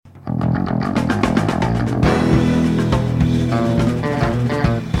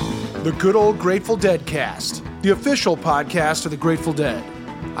The Good Old Grateful Dead Cast, the official podcast of the Grateful Dead.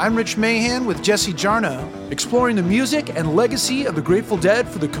 I'm Rich Mahan with Jesse Jarnow, exploring the music and legacy of the Grateful Dead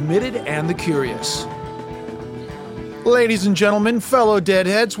for the committed and the curious. Ladies and gentlemen, fellow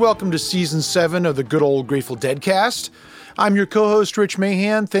Deadheads, welcome to Season 7 of the Good Old Grateful Dead Cast. I'm your co-host, Rich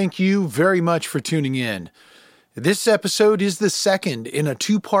Mahan. Thank you very much for tuning in. This episode is the second in a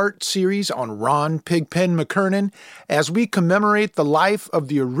two-part series on Ron Pigpen McKernan as we commemorate the life of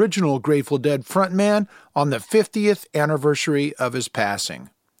the original Grateful Dead frontman on the 50th anniversary of his passing.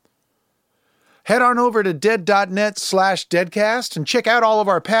 Head on over to dead.net/deadcast and check out all of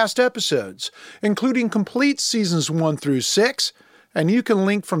our past episodes, including complete seasons 1 through 6, and you can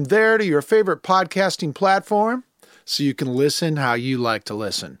link from there to your favorite podcasting platform so you can listen how you like to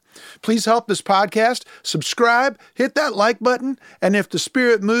listen. Please help this podcast, subscribe, hit that like button, and if the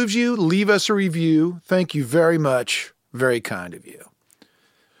spirit moves you, leave us a review. Thank you very much. Very kind of you.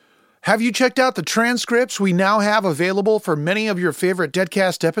 Have you checked out the transcripts we now have available for many of your favorite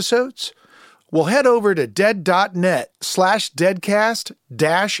Deadcast episodes? Well, head over to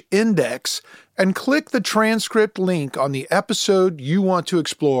dead.net/deadcast-index and click the transcript link on the episode you want to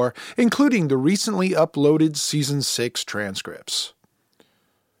explore, including the recently uploaded Season 6 transcripts.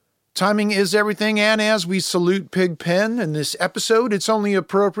 Timing is everything, and as we salute Pigpen in this episode, it's only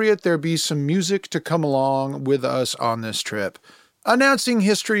appropriate there be some music to come along with us on this trip. Announcing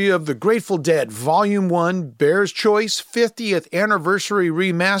History of the Grateful Dead, Volume 1, Bear's Choice 50th Anniversary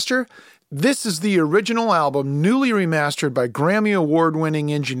Remaster. This is the original album, newly remastered by Grammy Award-winning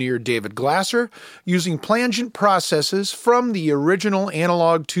engineer David Glasser, using plangent processes from the original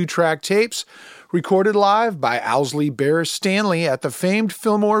analog 2-track tapes, recorded live by Owsley Bear Stanley at the famed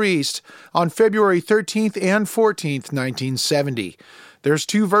Fillmore East on February 13th and 14th, 1970. There's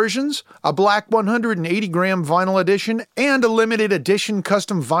two versions, a black 180-gram vinyl edition and a limited edition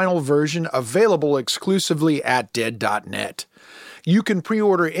custom vinyl version available exclusively at dead.net. You can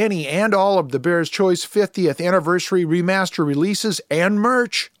pre-order any and all of the Bear's Choice 50th Anniversary Remaster releases and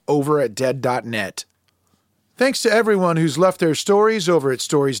merch over at dead.net. Thanks to everyone who's left their stories over at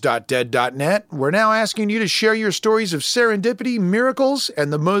stories.dead.net. We're now asking you to share your stories of serendipity, miracles,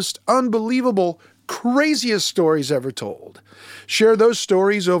 and the most unbelievable, craziest stories ever told. Share those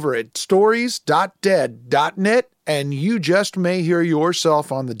stories over at stories.dead.net, and you just may hear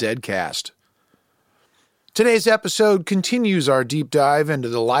yourself on the Deadcast. Today's episode continues our deep dive into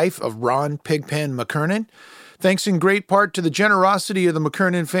the life of Ron Pigpen McKernan. Thanks in great part to the generosity of the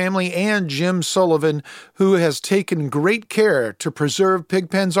McKernan family and Jim Sullivan, who has taken great care to preserve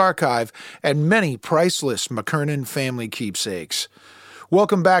Pigpen's archive and many priceless McKernan family keepsakes.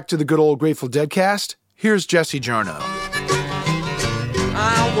 Welcome back to the Good Old Grateful Deadcast. Here's Jesse Jarnow.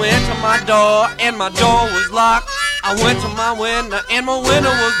 I went to my door and my door was locked. I went to my window and my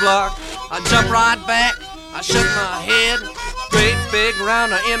window was blocked. I jumped right back, I shook my head. Great big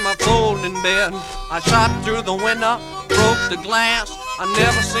rounder in my folding bed. I shot through the window, broke the glass. I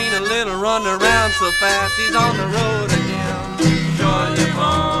never seen a little run around so fast. He's on the road again. Georgia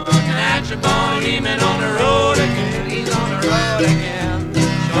born, natural born, he been on the road again. He's on the road again.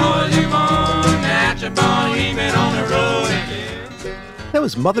 Georgia born, natural born, he been on the road again. That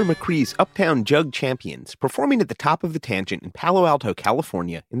was Mother McCree's Uptown Jug Champions performing at the top of the Tangent in Palo Alto,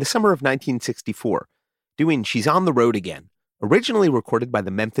 California in the summer of 1964, doing She's on the Road Again, originally recorded by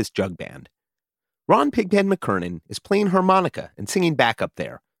the Memphis Jug Band. Ron Pigpen McKernan is playing harmonica and singing backup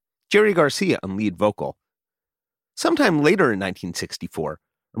there, Jerry Garcia on lead vocal. Sometime later in 1964, or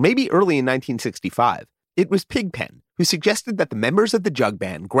maybe early in 1965, it was Pigpen who suggested that the members of the Jug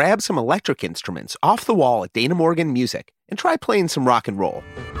Band grab some electric instruments off the wall at Dana Morgan Music and try playing some rock and roll.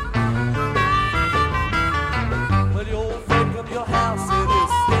 Well, you'll think of your house in a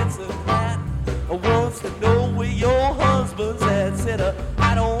Stetson hat. I wants to know where your husband's at. Said,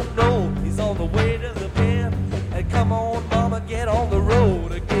 I don't know, he's on the way to the pen. And come on, mama, get on the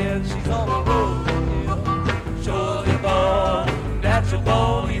road again. She's on the road again. Surely born, natural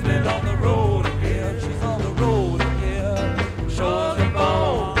born, he's been on the road again. She's on the road again. Surely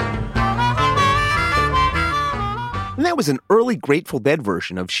born. And that was an early Grateful Dead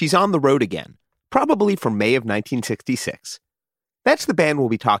version of She's on the Road Again, probably from May of 1966. That's the band we'll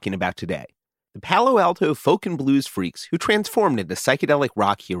be talking about today. The Palo Alto folk and blues freaks who transformed into psychedelic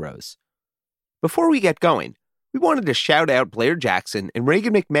rock heroes. Before we get going, we wanted to shout out Blair Jackson and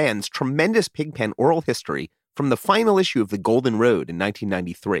Reagan McMahon's tremendous Pigpen oral history from the final issue of The Golden Road in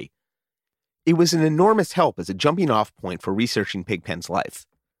 1993. It was an enormous help as a jumping-off point for researching Pigpen's life.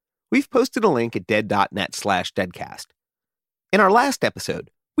 We've posted a link at dead.net/deadcast. In our last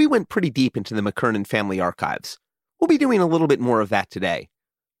episode, we went pretty deep into the McKernan family archives. We'll be doing a little bit more of that today.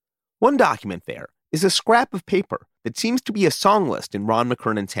 One document there is a scrap of paper that seems to be a song list in Ron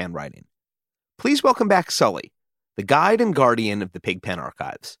McKernan's handwriting. Please welcome back Sully, the guide and guardian of the Pigpen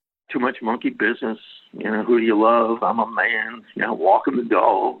archives. Too much monkey business. Who do you love? I'm a man. Walking the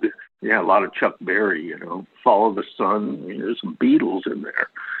dog. A lot of Chuck Berry, Follow the Sun. There's some Beatles in there,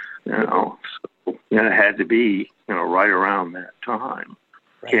 So, it had to be, right around that time.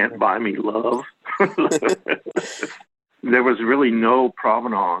 Right. Can't Buy Me Love. There was really no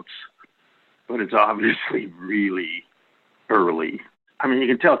provenance, but it's obviously really early. I mean, you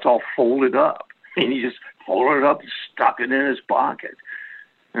can tell it's all folded up. He just folded it up and stuck it in his pocket.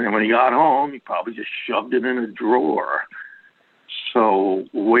 And then when he got home, he probably just shoved it in a drawer. So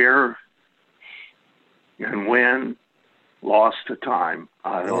where and when, lost to time,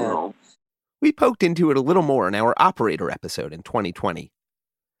 I don't know. We poked into it a little more in our Operator episode in 2020.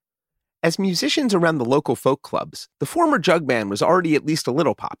 As musicians around the local folk clubs, the former Jug Band was already at least a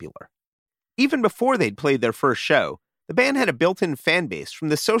little popular. Even before they'd played their first show, the band had a built-in fan base from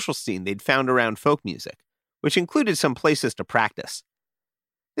the social scene they'd found around folk music, which included some places to practice.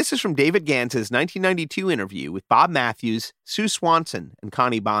 This is from David Gantz's 1992 interview with Bob Matthews, Sue Swanson, and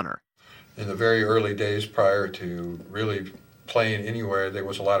Connie Bonner. In the very early days prior to really playing anywhere, there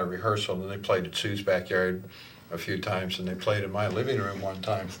was a lot of rehearsal, and they played at Sue's backyard a few times, and they played in my living room one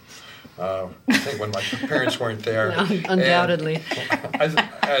time. I think when my parents weren't there. No, undoubtedly.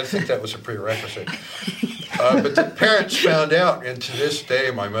 I think that was a prerequisite. But the parents found out, and to this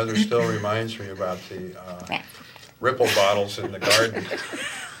day, my mother still reminds me about the Ripple bottles in the garden.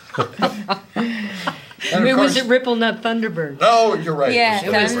 Was it Ripple, not Thunderbird? No, you're right. Yeah,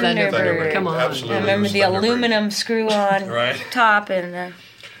 it was Thunderbird. Come on. Absolutely. I remember the aluminum screw-on right. top and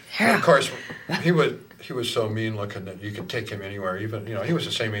of course, he was so mean-looking that you could take him anywhere. Even, he was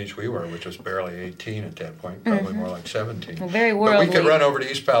the same age we were, which was barely 18 at that point, probably more like 17. Well, very worldly. But we could run over to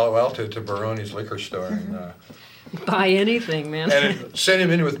East Palo Alto to Baroni's liquor store and buy anything, man. And send him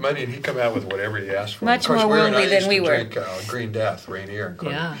in with money, and he'd come out with whatever he asked for. Much more worldly than we were. Drink Green Death, Rainier, and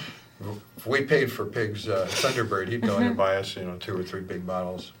Coke. Yeah. If we paid for Pig's Thunderbird, he'd go in and buy us, 2 or 3 big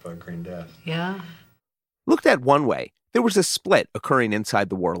bottles of Green Death. Yeah. Looked at one way, there was a split occurring inside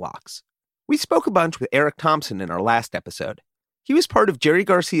the Warlocks. We spoke a bunch with Eric Thompson in our last episode. He was part of Jerry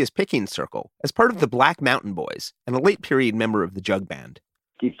Garcia's picking circle as part of the Black Mountain Boys and a late-period member of the Jug Band.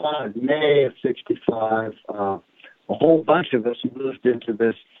 May of 65, a whole bunch of us moved into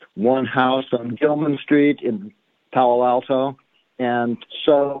this one house on Gilman Street in Palo Alto. And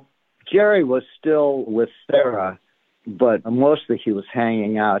so Jerry was still with Sarah, but mostly he was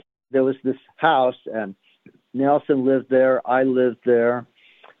hanging out. There was this house, and Nelson lived there, I lived there,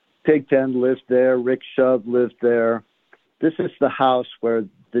 Pigpen lived there, Rick Shub lived there. This is the house where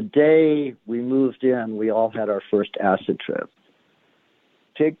the day we moved in, we all had our first acid trip.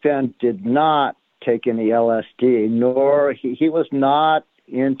 Pigpen did not take any LSD, nor he was not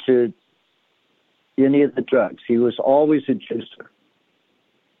into any of the drugs. He was always a juicer.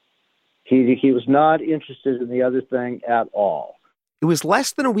 He was not interested in the other thing at all. It was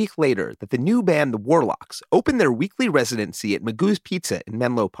less than a week later that the new band, the Warlocks, opened their weekly residency at Magoo's Pizza in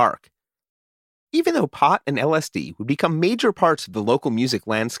Menlo Park. Even though pot and LSD would become major parts of the local music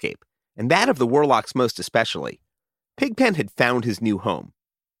landscape, and that of the Warlocks most especially, Pigpen had found his new home,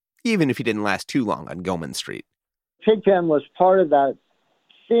 even if he didn't last too long on Gilman Street. Pigpen was part of that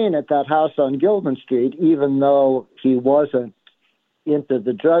scene at that house on Gilman Street, even though he wasn't into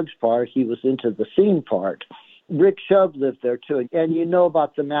the drugs part, he was into the scene part. Rick Shub lived there too, and you know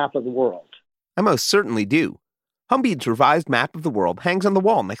about the map of the world. I most certainly do. Humbede's revised map of the world hangs on the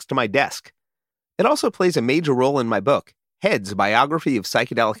wall next to my desk. It also plays a major role in my book, Heads, a Biography of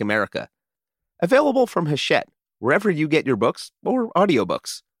Psychedelic America, available from Hachette, wherever you get your books or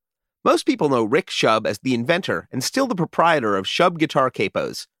audiobooks. Most people know Rick Shub as the inventor and still the proprietor of Shub Guitar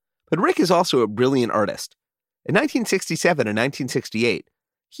Capos, but Rick is also a brilliant artist. In 1967 and 1968,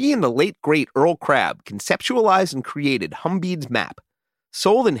 he and the late, great Earl Crabb conceptualized and created Humbede's map,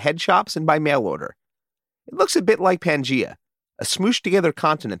 sold in head shops and by mail order. It looks a bit like Pangea, a smooshed-together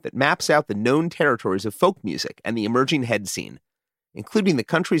continent that maps out the known territories of folk music and the emerging head scene, including the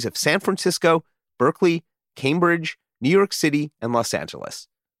countries of San Francisco, Berkeley, Cambridge, New York City, and Los Angeles.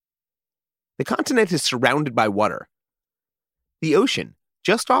 The continent is surrounded by water. The ocean,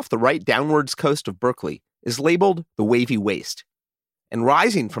 just off the right downwards coast of Berkeley, is labeled the Wavy Waste. And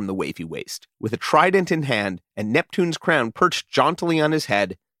rising from the Wavy Waste, with a trident in hand and Neptune's crown perched jauntily on his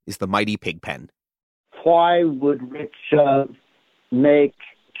head, is the mighty Pigpen. Why would Rick Shub make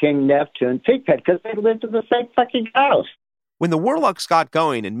King Neptune Pigpen? Because they lived in the same fucking house. When the Warlocks got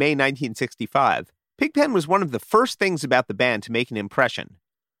going in May 1965, Pigpen was one of the first things about the band to make an impression.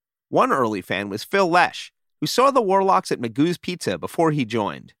 One early fan was Phil Lesh, who saw the Warlocks at Magoo's Pizza before he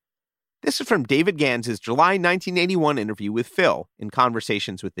joined. This is from David Gans's July 1981 interview with Phil in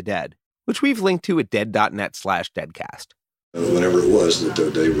Conversations with the Dead, which we've linked to at dead.net/deadcast. Whenever it was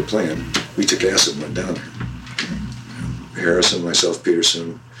that they were playing, we took acid and went down there. Harrison, myself,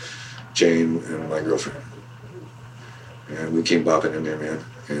 Peterson, Jane, and my girlfriend. And we came bopping in there, man.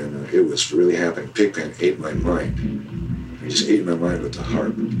 And it was really happening. Pigpen ate my mind. He just ate my mind with the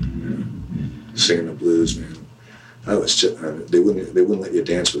harp. Singing the blues, man. I was just, they wouldn't let you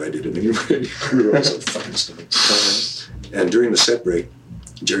dance, but I did it anyway. We were all so fucking stupid. And during the set break,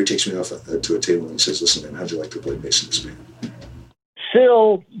 Jerry takes me off to a table and he says, "Listen, man, how'd you like to play bass in this band?"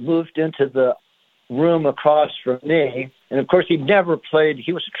 Phil moved into the room across from me, and of course he'd never played.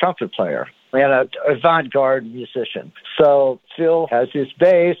 He was a trumpet player and an avant-garde musician. So Phil has his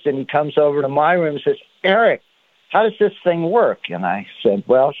bass, and he comes over to my room and says, "Eric, how does this thing work?" And I said,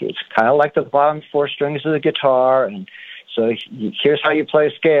 "Well, it's kind of like the bottom four strings of the guitar, and so here's how you play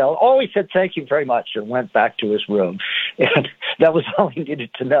a scale." Oh, he said, "Thank you very much," and went back to his room. And that was all he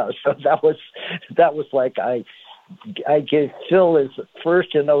needed to know. So that was like I gave Phil his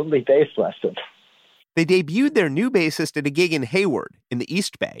first and only bass lesson. They debuted their new bassist at a gig in Hayward, in the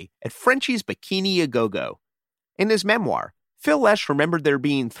East Bay, at Frenchie's Bikini A Go-Go. In his memoir, Phil Lesh remembered there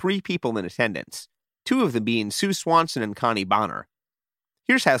being 3 people in attendance, 2 of them being Sue Swanson and Connie Bonner.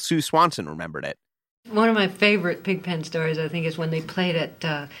 Here's how Sue Swanson remembered it. One of my favorite Pigpen stories, I think, is when they played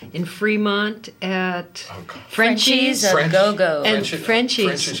in Fremont at Frenchie's A Go-Go. And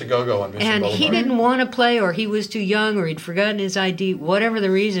Frenchie's A Go-Go on Mission And Boulevard. he didn't want to play, or he was too young, or he'd forgotten his ID, whatever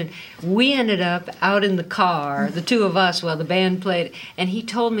the reason. We ended up out in the car, the 2 of us, while the band played, and he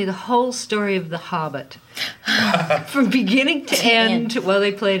told me the whole story of The Hobbit, from beginning to end, while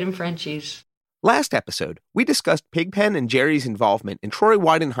they played in Frenchie's. Last episode, we discussed Pigpen and Jerry's involvement in Troy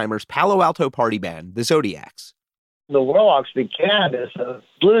Weidenheimer's Palo Alto party band, the Zodiacs. The Warlocks began as a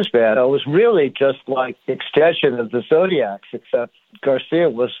blues band. It was really just like the extension of the Zodiacs, except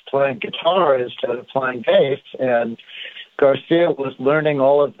Garcia was playing guitar instead of playing bass, and Garcia was learning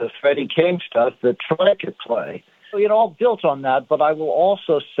all of the Freddie King stuff that Troy could play. It all built on that, but I will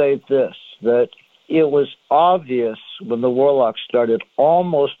also say this, that it was obvious when the Warlocks started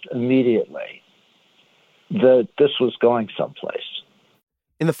almost immediately that this was going someplace.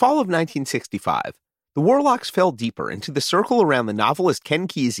 In the fall of 1965, the Warlocks fell deeper into the circle around the novelist Ken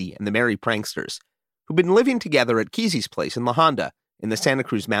Kesey and the Merry Pranksters, who'd been living together at Kesey's place in La Honda in the Santa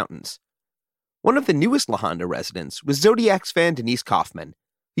Cruz Mountains. One of the newest La Honda residents was Zodiacs fan Denise Kaufman,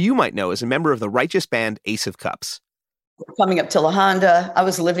 who you might know as a member of the righteous band Ace of Cups. Coming up to La Honda, I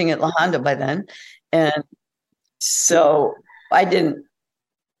was living at La Honda by then, and so I didn't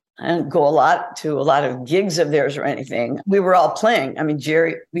go to a lot of gigs of theirs or anything. We were all playing. I mean,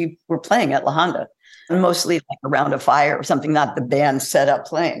 Jerry, we were playing at La Honda, mostly like around a fire or something, not the band set up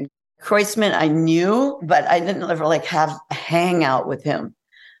playing. Kreuzman, I knew, but I didn't ever have a hangout with him.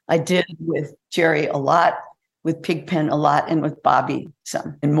 I did with Jerry a lot, with Pigpen a lot, and with Bobby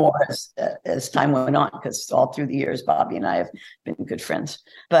some, and more as time went on, because all through the years, Bobby and I have been good friends.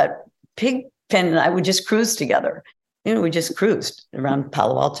 But Pigpen and I would just cruise together. We just cruised around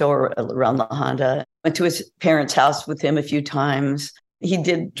Palo Alto or around La Honda. Went to his parents' house with him a few times. He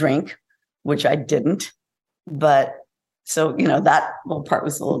did drink, which I didn't. But so, that whole part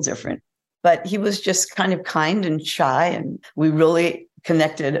was a little different. But he was just kind of kind and shy, and we really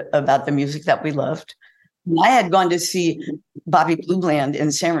connected about the music that we loved. When I had gone to see Bobby Blue Bland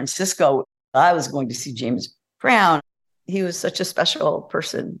in San Francisco, I was going to see James Brown. He was such a special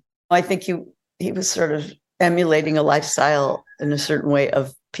person. I think he was sort of emulating a lifestyle in a certain way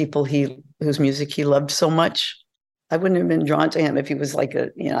of people whose music he loved so much. I wouldn't have been drawn to him if he was like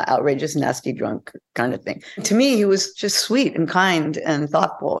a outrageous, nasty drunk kind of thing. To me, he was just sweet and kind and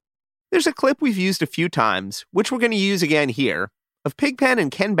thoughtful. There's a clip we've used a few times, which we're going to use again here, of Pigpen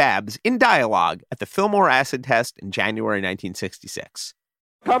and Ken Babbs in dialogue at the Fillmore acid test in January 1966.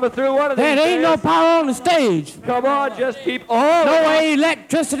 Coming through one of these. There ain't no power on the stage. Come on, just keep on. No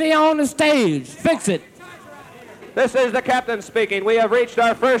electricity on the stage. Fix it. This is the captain speaking. We have reached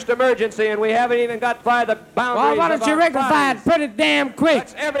our first emergency, and we haven't even got by the boundaries. Well, why don't you rectify it pretty damn quick?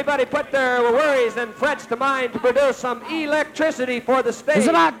 Let's everybody put their worries and frets to mind to produce some electricity for the stage. It's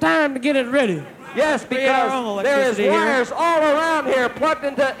about time to get it ready. Yes, because there is wires all around here, plugged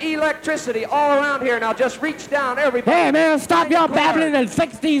into electricity all around here. Now just reach down, everybody. Hey, man, stop your babbling and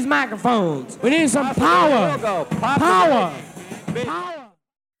fix these microphones. We need some power. Power.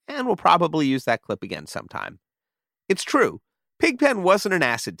 And we'll probably use that clip again sometime. It's true, Pigpen wasn't an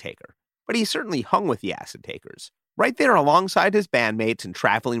acid taker, but he certainly hung with the acid takers, right there alongside his bandmates and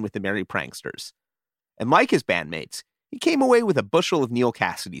traveling with the Merry Pranksters. And like his bandmates, he came away with a bushel of Neal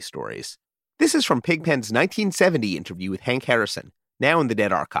Cassady stories. This is from Pigpen's 1970 interview with Hank Harrison, now in the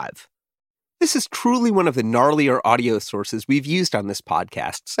Dead Archive. This is truly one of the gnarlier audio sources we've used on this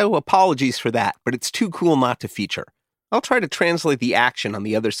podcast, so apologies for that, but it's too cool not to feature. I'll try to translate the action on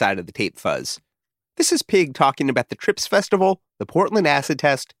the other side of the tape fuzz. This is Pig talking about the Trips Festival, the Portland Acid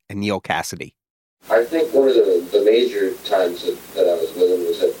Test, and Neal Cassady. I think one of the major times that I was with him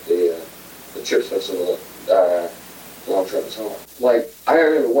was at the Trips Festival Long Travis Hall. Like, I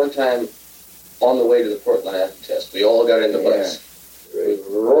remember one time on the way to the Portland Acid Test, we all got in the bus. We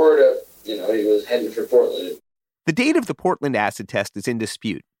roared up, he was heading for Portland. The date of the Portland Acid Test is in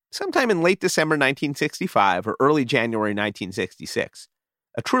dispute, sometime in late December 1965 or early January 1966.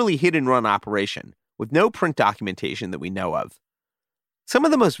 A truly hit-and-run operation, with no print documentation that we know of. Some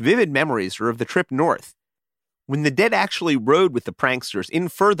of the most vivid memories are of the trip north, when the Dead actually rode with the pranksters in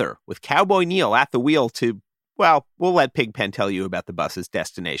further, with Cowboy Neal at the wheel to, well, we'll let Pigpen tell you about the bus's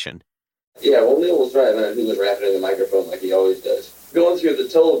destination. Yeah, well, Neal was driving and he was rapping in the microphone like he always does. Going through the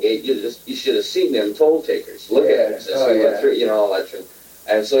toll gate, you should have seen them toll takers. Look at him. So he went through, all that shit.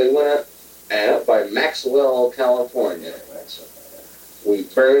 And so he went up by Maxwell, California. We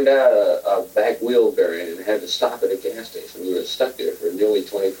burned out a back wheel bearing and had to stop at a gas station. We were stuck there for nearly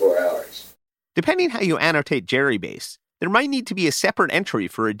 24 hours. Depending how you annotate Jerry Base, there might need to be a separate entry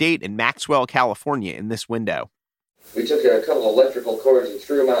for a date in Maxwell, California in this window. We took a couple of electrical cords and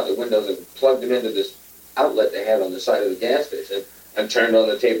threw them out the windows and plugged them into this outlet they had on the side of the gas station and turned on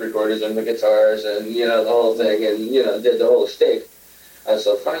the tape recorders and the guitars and, the whole thing and, did the whole shtick. And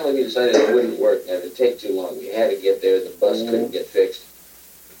so finally we decided it wouldn't work and it would take too long. We had to get there. The bus couldn't get fixed.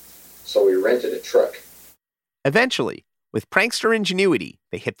 So we rented a truck. Eventually, with prankster ingenuity,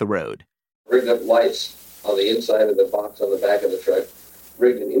 they hit the road. Rigged up lights on the inside of the box on the back of the truck.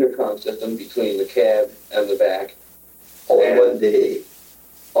 Rigged an intercom system between the cab and the back. All in one day.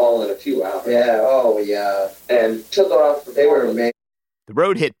 All in a few hours. Yeah, and took off for Portland. The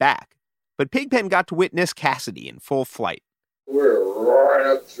road hit back, but Pigpen got to witness Cassady in full flight. We were roaring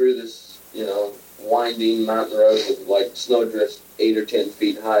up through this, winding mountain road with like snowdrifts 8 or 10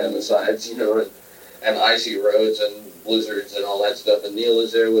 feet high on the sides, and icy roads and blizzards and all that stuff. And Neal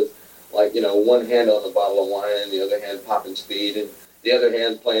is there with one hand on the bottle of wine and the other hand popping speed and the other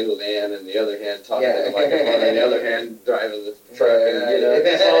hand playing with Ann and the other hand talking to the microphone and the other hand driving the truck and,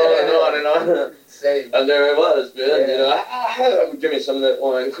 on and on. And there it was, man, give me some of that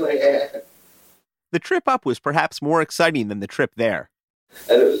wine quick. The trip up was perhaps more exciting than the trip there.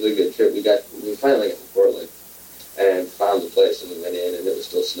 And it was a good trip. We finally got to Portland and found the place and we went in and it was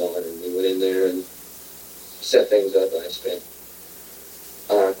still snowing and we went in there and set things up and I spent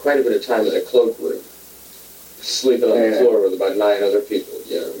quite a bit of time in a cloakroom, sleeping on the floor with about 9 other people,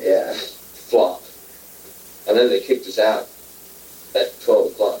 flop. And then they kicked us out at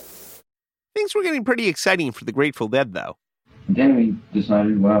 12 o'clock. Things were getting pretty exciting for the Grateful Dead, though. Then we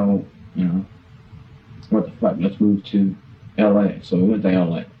decided, well, what the fuck, let's move to L.A. So we went to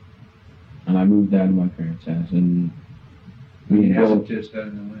L.A. And I moved out of my parents' house. And we acid test out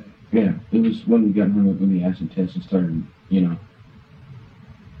in L.A. Yeah, it was when we got hung up with the acid test and started,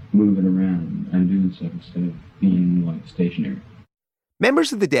 moving around and doing stuff instead of being, stationary.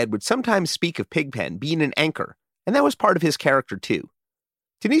 Members of the Dead would sometimes speak of Pigpen being an anchor, and that was part of his character, too.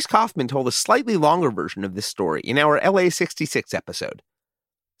 Denise Kaufman told a slightly longer version of this story in our LA 66 episode.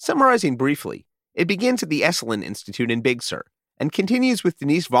 Summarizing briefly, it begins at the Esalen Institute in Big Sur and continues with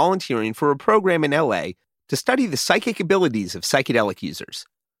Denise volunteering for a program in LA to study the psychic abilities of psychedelic users,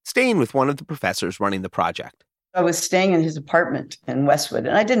 staying with one of the professors running the project. I was staying in his apartment in Westwood,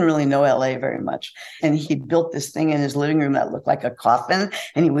 and I didn't really know LA very much. And he built this thing in his living room that looked like a coffin,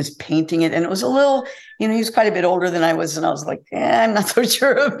 and he was painting it. And it was a little, he was quite a bit older than I was. And I was like, I'm not so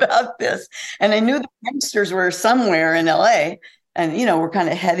sure about this. And I knew the pranksters were somewhere in LA. And, we're kind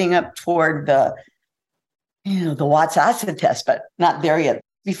of heading up toward the Watts acid test, but not there yet.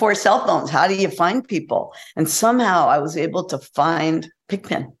 Before cell phones, how do you find people? And somehow I was able to find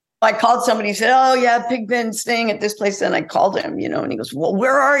Pigpen. I called somebody and said, oh, yeah, Pigpen's staying at this place. And I called him, and he goes, well,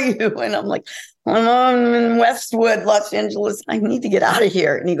 where are you? And I'm like, I'm in Westwood, Los Angeles. I need to get out of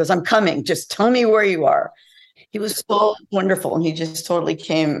here. And he goes, I'm coming. Just tell me where you are. He was so wonderful. And he just totally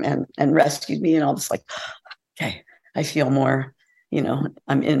came and rescued me. And I was like, okay, I feel more,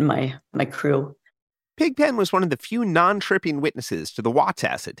 I'm in my crew. Pigpen was one of the few non-tripping witnesses to the Watts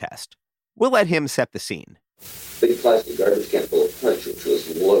acid test. We'll let him set the scene. Big plastic garbage can full of punch, which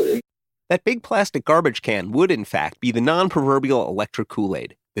was loaded. That big plastic garbage can would, in fact, be the non-proverbial electric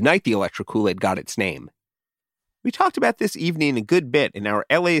Kool-Aid, the night the electric Kool-Aid got its name. We talked about this evening a good bit in our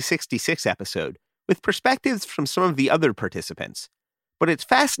LA 66 episode, with perspectives from some of the other participants. But it's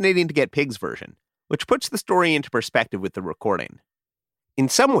fascinating to get Pig's version, which puts the story into perspective with the recording. In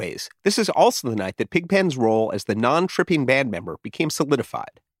some ways, this is also the night that Pigpen's role as the non-tripping band member became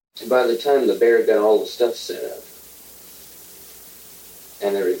solidified. By the time the bear got all the stuff set up,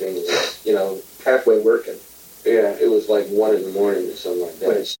 and everything was, halfway working. Yeah, it was like 1 a.m. or something like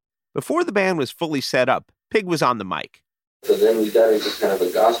that. Before the band was fully set up, Pig was on the mic. So then we got into kind of a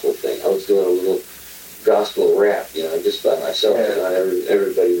gospel thing. I was doing a little gospel rap, just by myself. Yeah.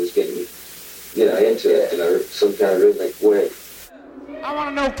 Everybody was getting, into it, some kind of rhythmic way. I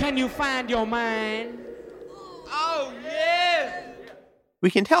want to know, can you find your mind? Oh, yeah!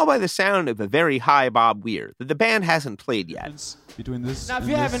 We can tell by the sound of a very high Bob Weir that the band hasn't played yet. Between this now, if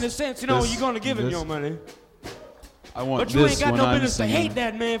you have any sense, you're going to give him your money. I want but you this ain't got when no I'm business to singing. hate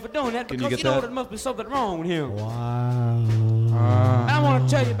that man for doing that, because you know there must be something wrong with him. Wow. I want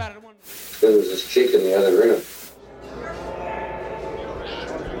to tell you about it. There was this chick in the other room.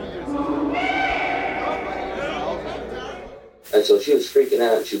 And so she was freaking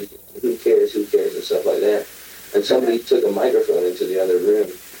out. She was, who cares, and stuff like that. And somebody took a microphone into the other room,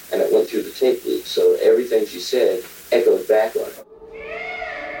 and it went through the tape loop. So everything she said echoed back on her.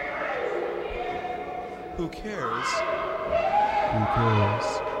 Who cares? Who cares?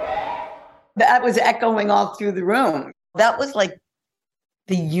 That was echoing all through the room. That was like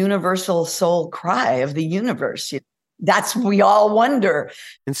the universal soul cry of the universe. That's we all wonder.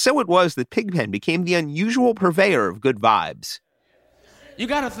 And so it was that Pigpen became the unusual purveyor of good vibes. You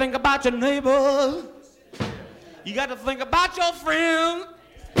got to think about your neighbors. You got to think about your friends.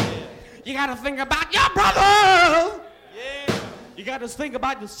 You got to think about your brother. Yeah. You got to think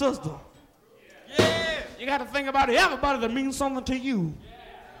about your sister. Yeah. You got to think about everybody that means something to you.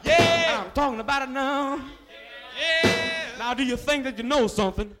 Yeah. I'm talking about it now. Yeah. Now, do you think that you know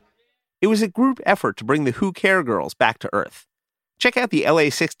something? It was a group effort to bring the Who Care girls back to Earth. Check out the LA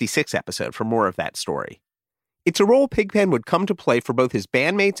 66 episode for more of that story. It's a role Pigpen would come to play for both his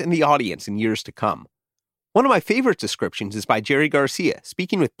bandmates and the audience in years to come. One of my favorite descriptions is by Jerry Garcia,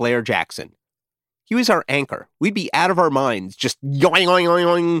 speaking with Blair Jackson. He was our anchor. We'd be out of our minds, just yoing, yoing, yoing,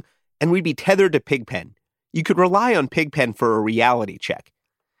 yoing, and we'd be tethered to Pigpen. You could rely on Pigpen for a reality check.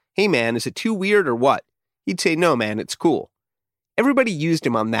 Hey man, is it too weird or what? He'd say, no man, it's cool. Everybody used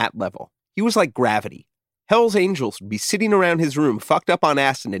him on that level. He was like gravity. Hell's Angels would be sitting around his room fucked up on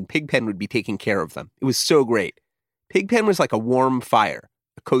acid and Pigpen would be taking care of them. It was so great. Pigpen was like a warm fire,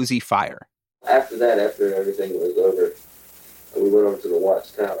 a cozy fire. After that, after everything was over, we went over to the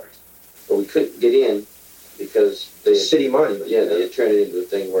Watts Tower. But we couldn't get in because they city monument. Yeah, they had turned it into a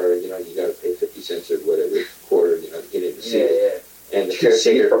thing where, you got to pay 50 cents or whatever, quarter, to get in to see it. Yeah. And the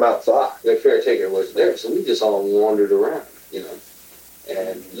caretaker from outside. The caretaker was there, so we just all wandered around, and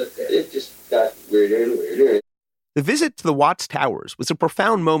it just got weirder and weirder. The visit to the Watts Towers was a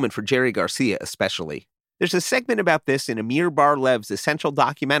profound moment for Jerry Garcia especially. There's a segment about this in Amir Bar-Lev's essential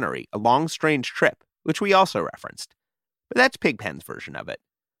documentary, A Long Strange Trip, which we also referenced. But that's Pigpen's version of it.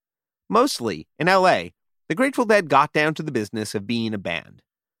 Mostly, in L.A., the Grateful Dead got down to the business of being a band.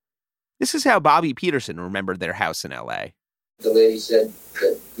 This is how Bobby Peterson remembered their house in L.A. The lady said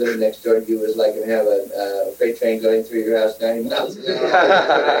that living next door to you was like to have a freight train going through your house 90 miles an hour.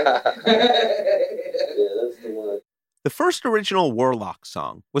 Yeah, that's the one. The first original Warlock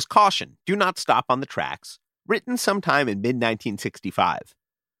song was Caution, Do Not Stop on the Tracks, written sometime in mid-1965.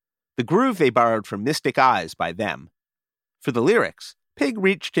 The groove they borrowed from Mystic Eyes by them. For the lyrics, Pig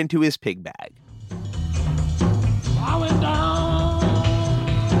reached into his pig bag. Bowing down.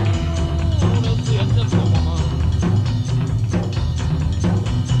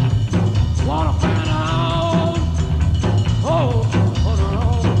 Wanna find out?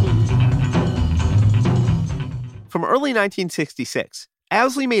 From early 1966,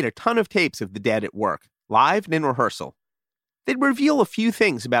 Owsley made a ton of tapes of the Dead at work, live and in rehearsal. They'd reveal a few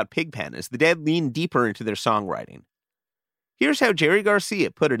things about Pigpen as the Dead leaned deeper into their songwriting. Here's how Jerry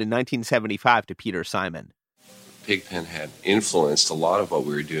Garcia put it in 1975 to Peter Simon. Pigpen had influenced a lot of what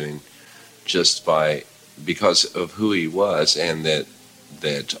we were doing just because of who he was, and that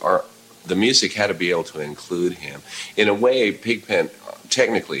the music had to be able to include him. In a way, Pigpen,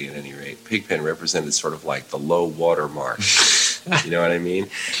 technically at any rate, Pigpen represented sort of like the low water mark. You know what I mean?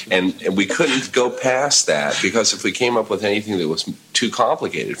 And we couldn't go past that, because if we came up with anything that was too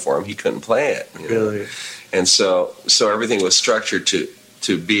complicated for him, he couldn't play it. Really? And so everything was structured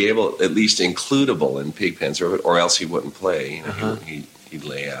to be able, at least includable in Pigpen's, or else he wouldn't play. He'd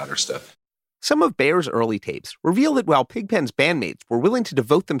lay out or stuff. Some of Bear's early tapes reveal that while Pigpen's bandmates were willing to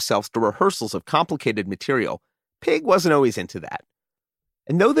devote themselves to rehearsals of complicated material, Pig wasn't always into that.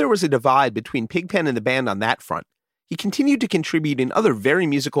 And though there was a divide between Pigpen and the band on that front, he continued to contribute in other very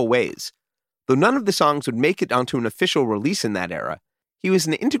musical ways. Though none of the songs would make it onto an official release in that era, he was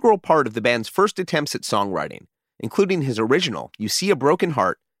an integral part of the band's first attempts at songwriting, including his original, You See a Broken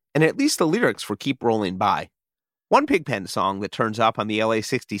Heart, and at least the lyrics for Keep Rolling By. One Pigpen song that turns up on the LA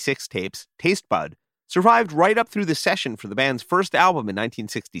 66 tapes, Taste Bud, survived right up through the session for the band's first album in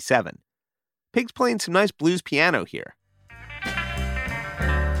 1967. Pig's playing some nice blues piano here.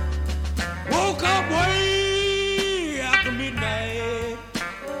 Woke up way after midnight.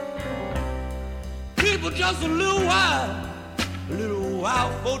 People just a little while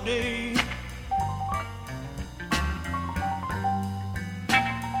for day.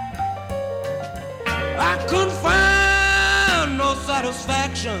 I couldn't find no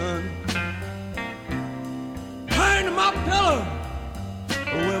satisfaction. Turn to my pillow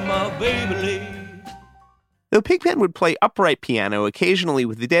where my baby lay. Though Pigpen would play upright piano occasionally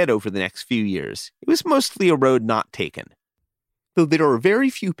with the Dead over the next few years, it was mostly a road not taken. Though there are very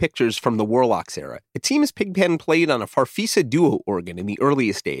few pictures from the Warlocks era, it seems Pigpen played on a Farfisa duo organ in the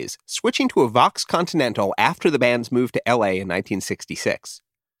earliest days, switching to a Vox Continental after the band's move to LA in 1966.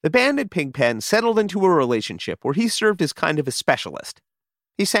 The band and Pigpen settled into a relationship where he served as kind of a specialist.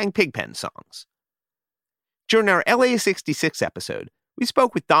 He sang Pigpen songs. During our LA 66 episode, we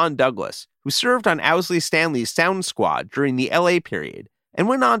spoke with Don Douglas, who served on Owsley Stanley's sound squad during the LA period and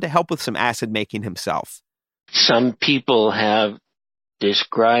went on to help with some acid making himself. Some people have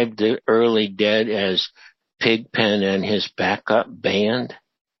described the early Dead as Pigpen and his backup band,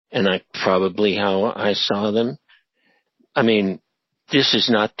 and that's probably how I saw them. I mean, this is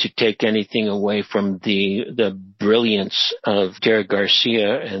not to take anything away from the brilliance of Jerry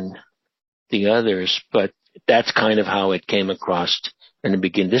Garcia and the others, but that's kind of how it came across in the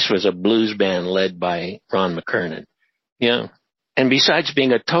beginning. This was a blues band led by Ron McKernan. Yeah. And besides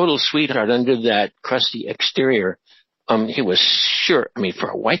being a total sweetheart under that crusty exterior, he was sure, I mean, for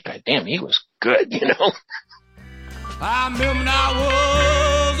a white guy, damn, he was good, you know. I remember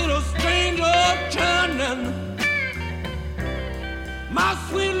I was in a stranger turning. My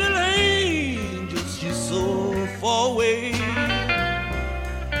sweet little angel, she's so far away.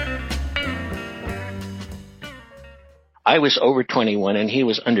 I was over 21 and he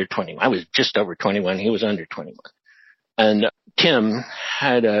was under 21. I was just over 21. He was under 21. And Tim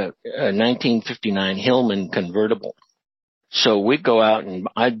had a 1959 Hillman convertible. So we'd go out and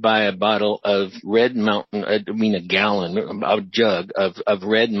I'd buy a bottle of Red Mountain, a gallon, a jug of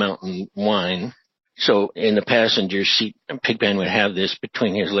Red Mountain wine. So in the passenger seat, Pigpen would have this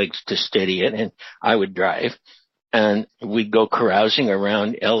between his legs to steady it, and I would drive. And we'd go carousing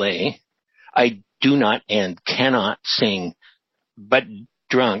around L.A. I do not and cannot sing, but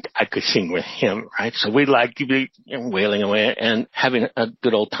drunk, I could sing with him, right? So we'd like to be wailing away and having a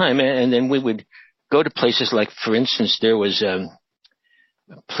good old time. And then we would go to places like, for instance, there was a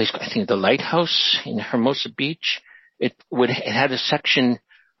place, I think the Lighthouse in Hermosa Beach. It had a section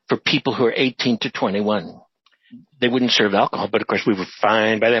for people who are 18 to 21. They wouldn't serve alcohol, but of course we were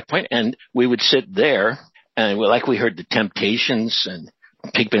fine by that point. And we would sit there and we heard the Temptations, and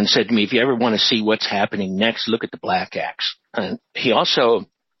Pigpen said to me, if you ever want to see what's happening next, look at the Black Axe. And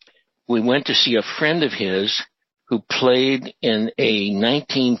we went to see a friend of his who played in a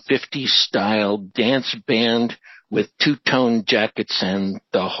 1950s style dance band with two-tone jackets and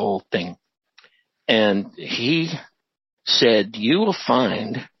the whole thing. And he said, you will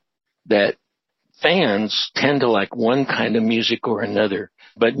find that fans tend to like one kind of music or another,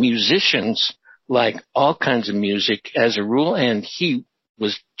 but musicians like all kinds of music as a rule, and he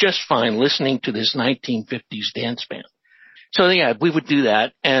was just fine listening to this 1950s dance band. So yeah, we would do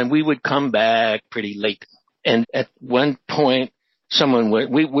that, and we would come back pretty late. And at one point,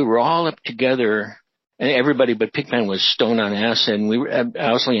 we were all up together, and everybody but Pigpen was stoned on acid, and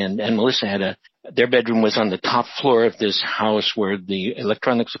Owsley and Melissa their bedroom was on the top floor of this house where the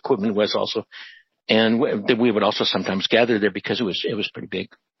electronics equipment was also, and we would also sometimes gather there because it was pretty big.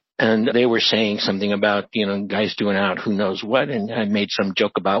 And they were saying something about, guys doing out who knows what, and I made some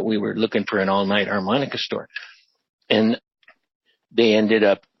joke about we were looking for an all-night harmonica store. And they ended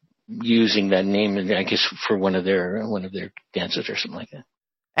up using that name, I guess, for one of their dances or something like that.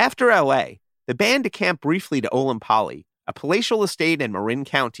 After L.A., the band decamped briefly to Olampali, a palatial estate in Marin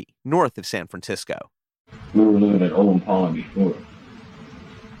County, north of San Francisco. We were living at Olampali before.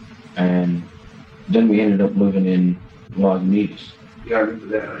 And then we ended up living in Lagunitas. Yeah, I remember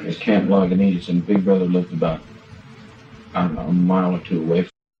that. It's Camp Lagunitas, and Big Brother lived about, I don't know, a mile or two away.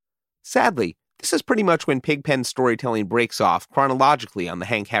 Sadly, this is pretty much when Pigpen's storytelling breaks off chronologically on the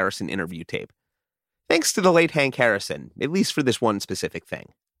Hank Harrison interview tape. Thanks to the late Hank Harrison, at least for this one specific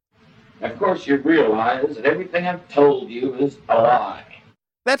thing. Of course, you realize that everything I've told you is a lie.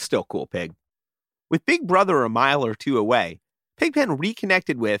 That's still cool, Pig. With Big Brother a mile or two away, Pigpen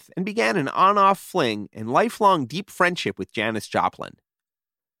reconnected with and began an on-off fling and lifelong deep friendship with Janis Joplin.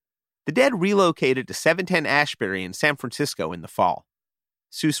 The Dead relocated to 710 Ashbury in San Francisco in the fall.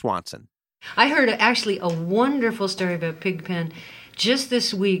 Sue Swanson. I heard actually a wonderful story about Pigpen just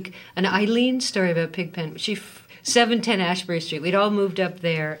this week, an Eileen story about Pigpen. 710 Ashbury Street. We'd all moved up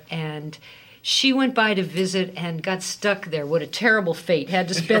there, and she went by to visit and got stuck there. What a terrible fate. Had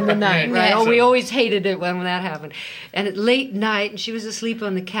to spend the night, right? Oh, we always hated it when that happened. And at late night, and she was asleep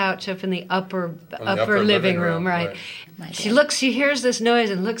on the couch up in the upper living room, right? She hears this noise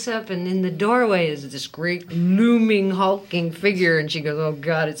and looks up, and in the doorway is this great looming, hulking figure, and she goes, oh,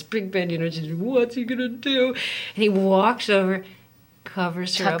 God, it's Pigpen. She says, what's he going to do? And he walks over,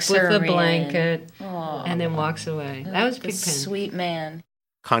 covers her up with a blanket, and then walks away. That was Pigpen. Sweet man.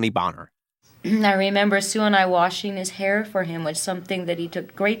 Connie Bonner. I remember Sue and I washing his hair for him, which is something that he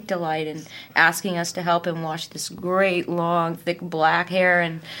took great delight in, asking us to help him wash this great, long, thick black hair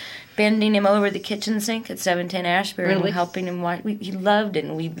and bending him over the kitchen sink at 710 Ashbury and helping him wash. He loved it,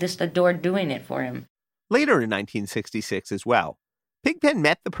 and we just adored doing it for him. Later in 1966 as well, Pigpen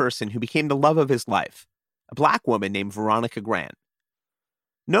met the person who became the love of his life, a black woman named Veronica Grant.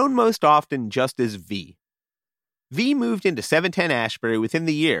 Known most often just as V. V moved into 710 Ashbury within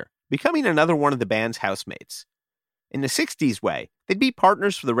the year, becoming another one of the band's housemates. In the 60s way, they'd be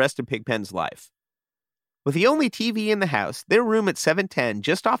partners for the rest of Pigpen's life. With the only TV in the house, their room at 710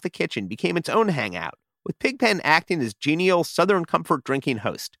 just off the kitchen became its own hangout, with Pigpen acting as genial Southern comfort drinking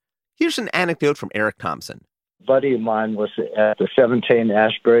host. Here's an anecdote from Eric Thompson. A buddy of mine was at the 17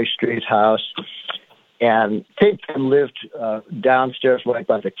 Ashbury Street house, and Pigpen lived downstairs right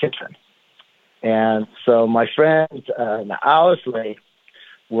by the kitchen. And so my friends and Owsley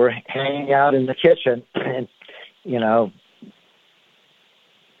were hanging out in the kitchen, and,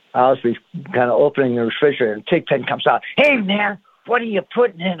 Owsley's kind of opening the refrigerator, and Pigpen comes out, hey, man, what are you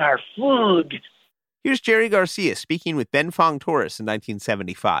putting in our food? Here's Jerry Garcia speaking with Ben Fong Torres in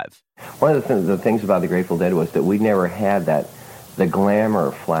 1975. One of the things about the Grateful Dead was that we never had the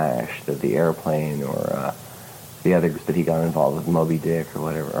glamour flash that the Airplane or the others that he got involved with, Moby Dick or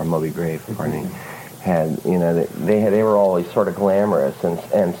whatever, or Moby Grape, pardon me, had. They were always sort of glamorous and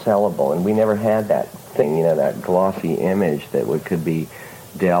sellable, and we never had that thing, that glossy image that could be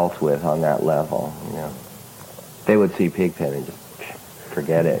dealt with on that level. They would see Pigpen and just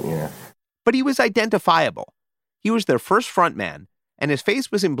forget it. But he was identifiable. He was their first frontman, and his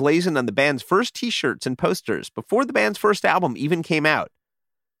face was emblazoned on the band's first T-shirts and posters before the band's first album even came out.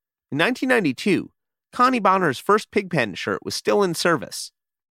 In 1992, Connie Bonner's first Pigpen shirt was still in service.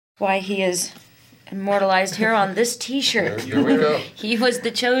 Why, he is immortalized here on this T-shirt. Here we go. He was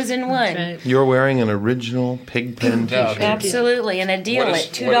the chosen one. You're wearing an original Pigpen T-shirt. Absolutely, and a deal at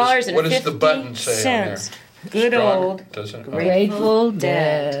 $2.50. What does the button say on there? Good old Grateful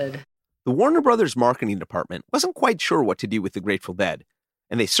Dead. The Warner Brothers marketing department wasn't quite sure what to do with the Grateful Dead,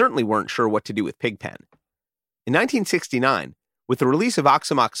 and they certainly weren't sure what to do with Pigpen. In 1969, with the release of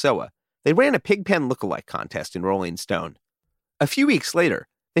Oxomoxoa, they ran a Pigpen lookalike contest in Rolling Stone. A few weeks later,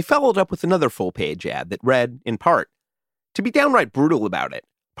 they followed up with another full-page ad that read, in part, "To be downright brutal about it,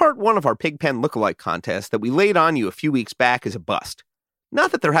 part one of our Pigpen lookalike contest that we laid on you a few weeks back is a bust.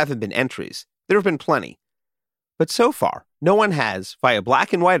 Not that there haven't been entries, there have been plenty. But so far, no one has, via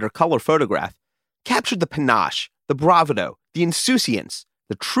black and white or color photograph, captured the panache, the bravado, the insouciance,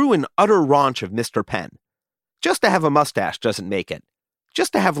 the true and utter raunch of Mr. Penn. Just to have a mustache doesn't make it.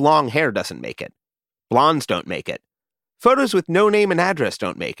 Just to have long hair doesn't make it. Blondes don't make it. Photos with no name and address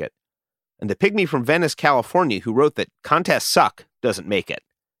don't make it. And the pygmy from Venice, California who wrote that contests suck doesn't make it."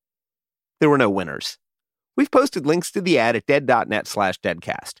 There were no winners. We've posted links to the ad at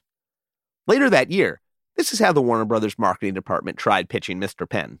dead.net/deadcast. Later that year, this is how the Warner Brothers marketing department tried pitching Mr.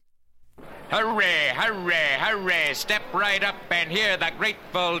 Penn. Hooray, hooray, hooray, step right up and hear the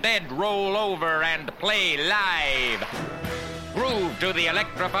Grateful Dead roll over and play live. Groove to the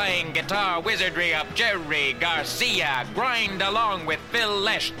electrifying guitar wizardry of Jerry Garcia. Grind along with Phil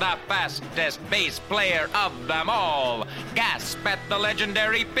Lesh, the fastest bass player of them all. Gasp at the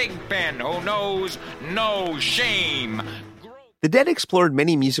legendary Pigpen, who knows no shame. The Dead explored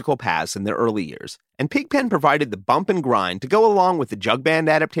many musical paths in their early years, and Pigpen provided the bump and grind to go along with the jug band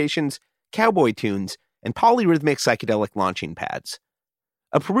adaptations, cowboy tunes, and polyrhythmic psychedelic launching pads.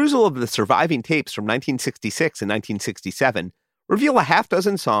 A perusal of the surviving tapes from 1966 and 1967 reveal a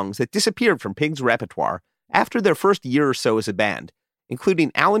half-dozen songs that disappeared from Pig's repertoire after their first year or so as a band,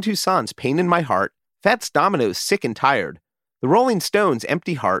 including Alan Toussaint's Pain in My Heart, Fats Domino's Sick and Tired, the Rolling Stones'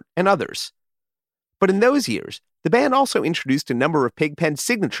 Empty Heart, and others. But in those years, the band also introduced a number of Pigpen's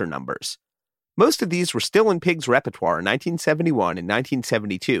signature numbers. Most of these were still in Pig's repertoire in 1971 and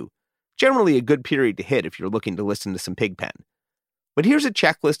 1972, generally a good period to hit if you're looking to listen to some Pigpen. But here's a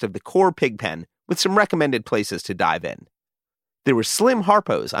checklist of the core Pigpen with some recommended places to dive in. There was Slim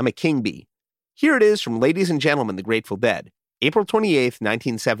Harpo's I'm a King Bee. Here it is from Ladies and Gentlemen, the Grateful Dead, April 28,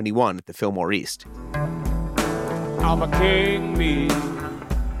 1971 at the Fillmore East. I'm a king bee,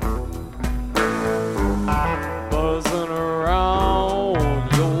 buzzing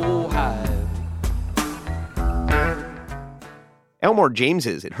around your hive. Elmore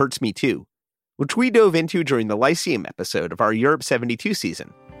James's It Hurts Me Too, which we dove into during the Lyceum episode of our Europe 72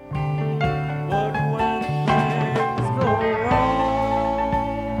 season.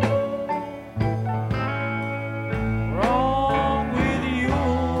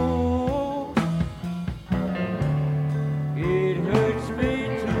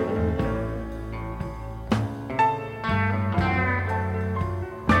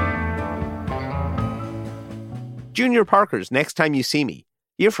 Junior Parker's Next Time You See Me,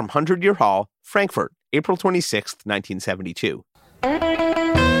 here from 100 Year Hall, Frankfurt, April 26, 1972.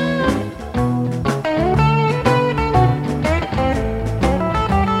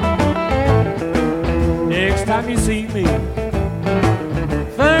 Next time you see me,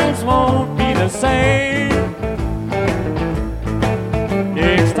 things won't be the same.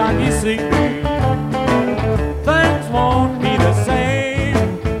 Next time you see me, things won't be the same.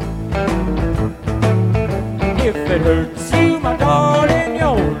 If it hurts you, my darling, you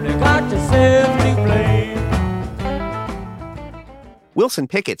only got yourself to blame. Wilson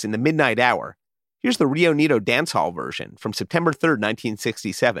Pickett's In the Midnight Hour. Here's the Rio Neato Dance Hall version from September 3,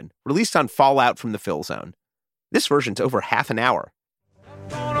 1967, released on Fallout from the Phil Zone. This version's over half an hour.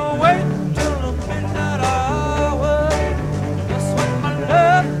 Gonna wait till the midnight hour. Just when my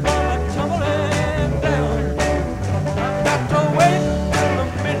love gonna tumbling down. Got to wait till the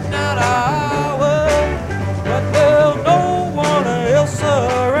midnight hour, but there's no one else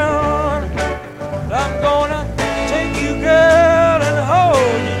around. I'm gonna take you, girl, and hold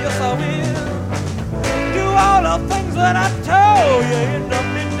you. Yes, I will. Do all the things that I told you in the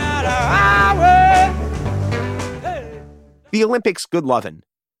midnight hour. The Olympics' Good Lovin'.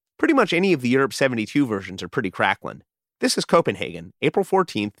 Pretty much any of the Europe 72 versions are pretty cracklin'. This is Copenhagen, April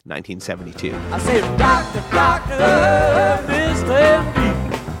 14th, 1972. I said, Doctor, Mr.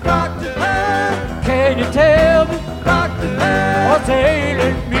 MD, Doctor, can you tell me, Doctor, what's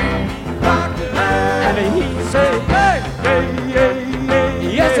ailing me, Doctor? And he said,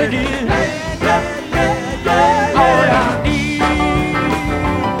 yes it is.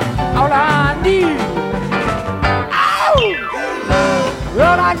 All I need,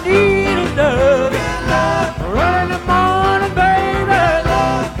 what I need is love. Run in the morning, baby.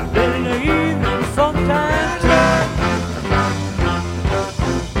 Then in the evening, sometimes.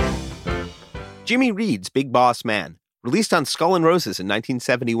 Jimmy Reed's Big Boss Man, released on Skull and Roses in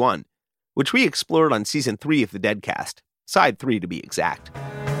 1971, which we explored on Season 3 of the Deadcast, Side 3 to be exact.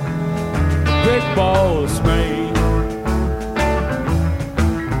 Big Boss Man,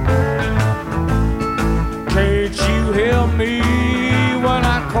 can't you help me when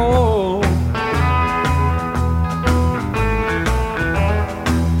I call?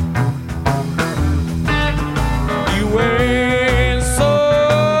 You ain't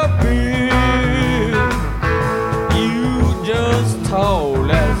so big, you just tall,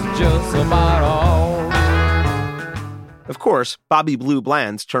 that's just about all. Of course, Bobby Blue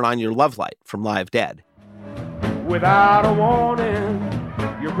Bland's Turn On Your Love Light from Live Dead. Without a warning,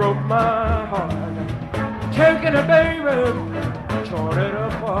 you broke my heart. Taking a baby, torn it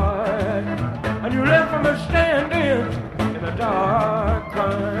apart, and you left me standing in the dark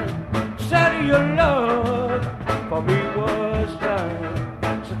crying. Said your love for me was dying.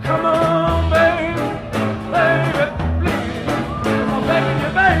 So come on, baby, baby, please. I'm begging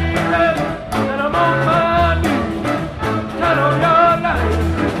you, baby, and I'm on my knees. Turn on your light,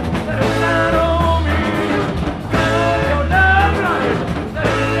 let it shine on me. Turn on your love light, let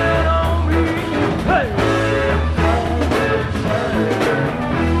it shine on me. Hey.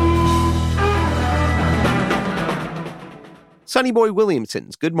 Sonny Boy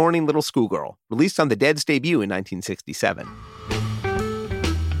Williamson's Good Morning Little Schoolgirl, released on the Dead's debut in 1967.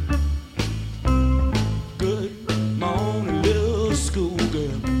 Good morning, little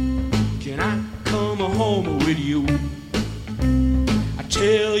schoolgirl. Can I come home with you? I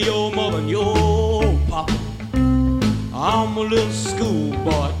tell your mother and your papa I'm a little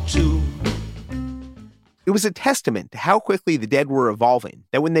schoolboy too. It It was a testament to how quickly the Dead were evolving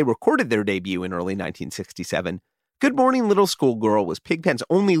that when they recorded their debut in early 1967, Good Morning Little Schoolgirl was Pigpen's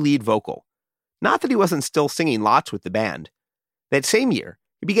only lead vocal. Not that he wasn't still singing lots with the band. That same year,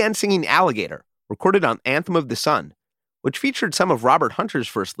 he began singing Alligator, recorded on Anthem of the Sun, which featured some of Robert Hunter's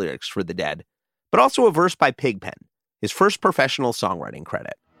first lyrics for the Dead, but also a verse by Pigpen, his first professional songwriting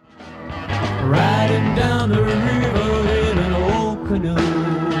credit. Riding down the river in an old canoe,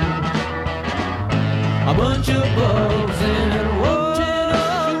 a bunch of bugs and watching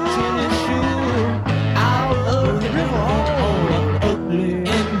a tennis shoe out of the river, all ugly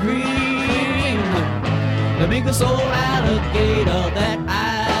and green, the biggest old alligator that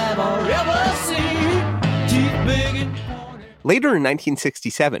I've ever seen, teeth big and pointy. Later in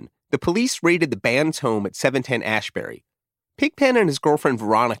 1967, the police raided the band's home at 710 Ashbury. Pigpen and his girlfriend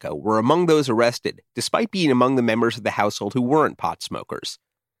Veronica were among those arrested, despite being among the members of the household who weren't pot smokers.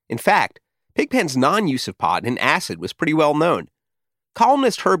 In fact, Pigpen's non-use of pot and acid was pretty well known.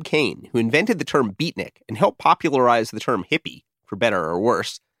 Columnist Herb Caen, who invented the term beatnik and helped popularize the term hippie, for better or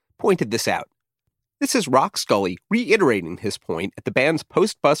worse, pointed this out. This is Rock Scully reiterating his point at the band's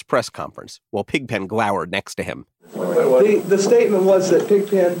post-bus press conference, while Pigpen glowered next to him. The statement was that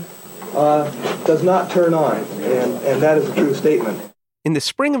Pigpen does not turn on, and that is a true statement. In the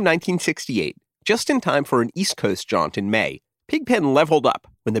spring of 1968, just in time for an East Coast jaunt in May, Pigpen leveled up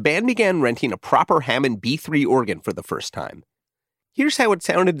when the band began renting a proper Hammond B3 organ for the first time. Here's how it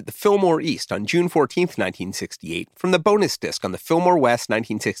sounded at the Fillmore East on June 14, 1968, from the bonus disc on the Fillmore West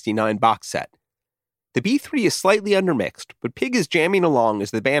 1969 box set. The B3 is slightly undermixed, but Pig is jamming along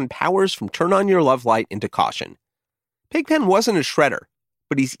as the band powers from Turn On Your Love Light into Caution. Pigpen wasn't a shredder,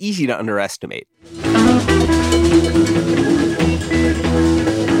 but he's easy to underestimate.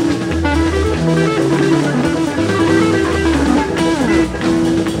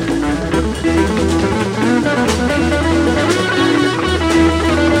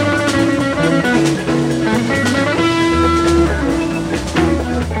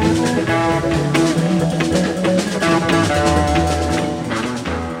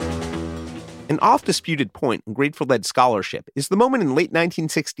 An oft-disputed point in Grateful Dead scholarship is the moment in late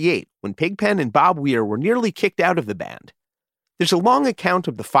 1968 when Pigpen and Bob Weir were nearly kicked out of the band. There's a long account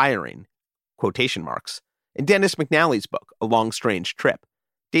of the firing, quotation marks, in Dennis McNally's book, A Long Strange Trip,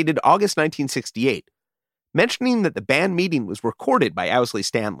 dated August 1968, mentioning that the band meeting was recorded by Owsley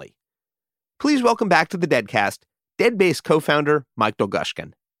Stanley. Please welcome back to the Deadcast, Dead Bass co-founder Mike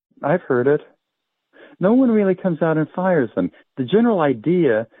Dolgushkin. I've heard it. No one really comes out and fires them. The general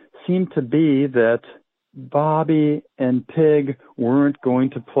idea seemed to be that Bobby and Pig weren't going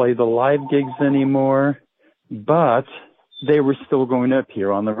to play the live gigs anymore, but they were still going to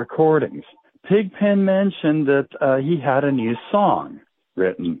appear on the recordings. Pigpen mentioned that he had a new song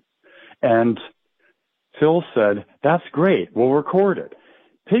written, and Phil said, "That's great, we'll record it."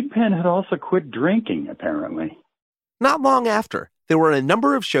 Pigpen had also quit drinking, apparently. Not long after, there were a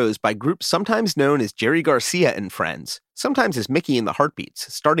number of shows by groups sometimes known as Jerry Garcia and Friends, sometimes as Mickey and the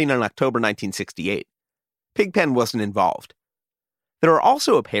Heartbeats, starting in October 1968. Pigpen wasn't involved. There are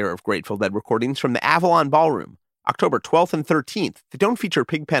also a pair of Grateful Dead recordings from the Avalon Ballroom, October 12th and 13th, that don't feature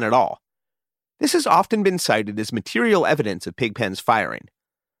Pigpen at all. This has often been cited as material evidence of Pigpen's firing.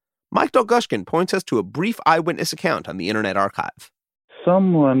 Mike Dolgushkin points us to a brief eyewitness account on the Internet Archive.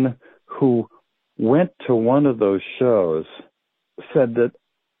 Someone who went to one of those shows said that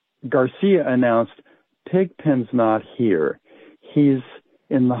Garcia announced, "Pigpen's not here. He's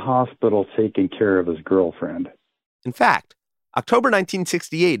in the hospital taking care of his girlfriend." In fact, October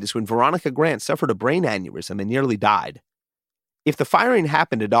 1968 is when Veronica Grant suffered a brain aneurysm and nearly died. If the firing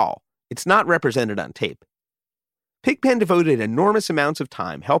happened at all, it's not represented on tape. Pigpen devoted enormous amounts of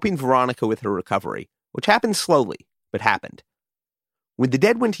time helping Veronica with her recovery, which happened slowly, but happened. When the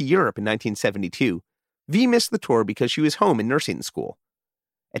Dead went to Europe in 1972, V missed the tour because she was home in nursing school.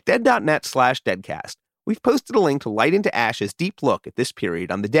 At dead.net/deadcast, we've posted a link to Light into Ash's deep look at this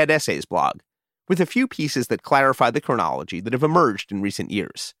period on the Dead Essays blog, with a few pieces that clarify the chronology that have emerged in recent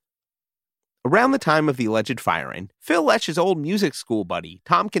years. Around the time of the alleged firing, Phil Lesch's old music school buddy,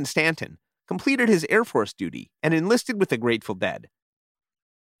 Tom Constantin, completed his Air Force duty and enlisted with the Grateful Dead.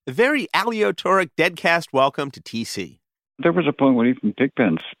 A very aleatoric Deadcast welcome to TC. There was a point when even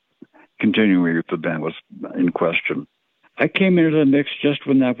Pigpen's continuing with the band was in question. I came into the mix just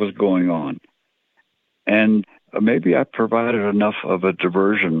when that was going on. And maybe I provided enough of a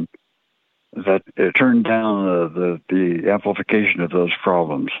diversion that it turned down the amplification of those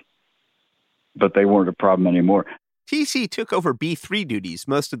problems. But they weren't a problem anymore. TC took over B3 duties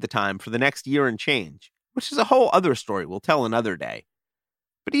most of the time for the next year and change, which is a whole other story we'll tell another day.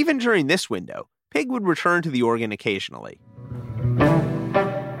 But even during this window, Pig would return to the organ occasionally.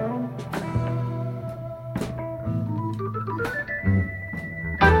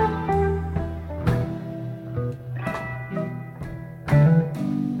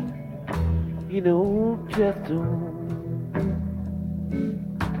 You know, just don't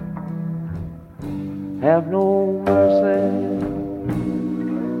have no mercy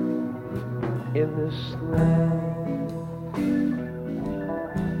in this land.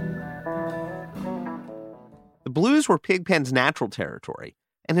 The blues were Pigpen's natural territory,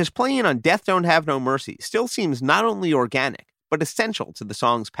 and his playing on Death Don't Have No Mercy still seems not only organic, but essential to the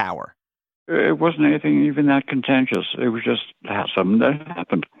song's power. It wasn't anything even that contentious. It was just something that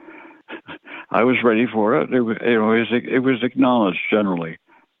happened. I was ready for it. It was acknowledged generally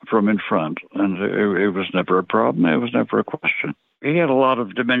from in front, and it was never a problem. It was never a question. He had a lot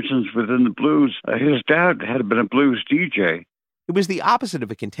of dimensions within the blues. His dad had been a blues DJ. It was the opposite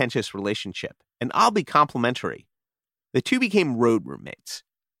of a contentious relationship, and oddly complimentary. The two became road roommates.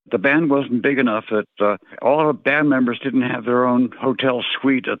 The band wasn't big enough that all the band members didn't have their own hotel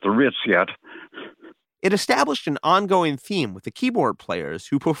suite at the Ritz yet. It established an ongoing theme with the keyboard players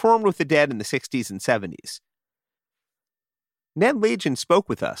who performed with the Dead in the 60s and 70s. Ned Legend spoke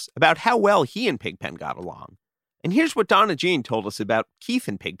with us about how well he and Pigpen got along. And here's what Donna Jean told us about Keith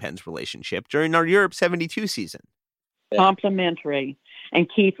and Pigpen's relationship during our Europe 72 season. Complimentary. And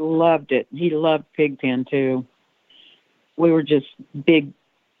Keith loved it. He loved Pigpen, too. We were just big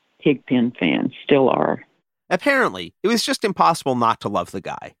Pigpen fans, still are. Apparently, it was just impossible not to love the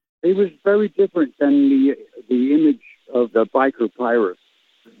guy. He was very different than the image of the biker pirate.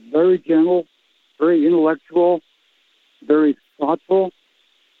 Very gentle, very intellectual, very thoughtful.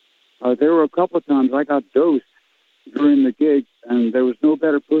 There were a couple of times I got dosed during the gig, and there was no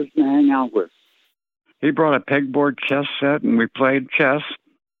better person to hang out with. He brought a pegboard chess set, and we played chess.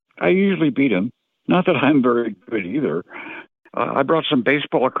 I usually beat him. Not that I'm very good either. I brought some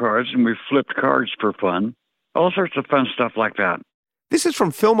baseball cards, and we flipped cards for fun. All sorts of fun stuff like that. This is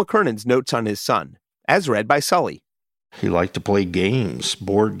from Phil McKernan's notes on his son, as read by Sully. He liked to play games,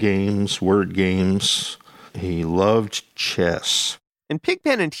 board games, word games. He loved chess. And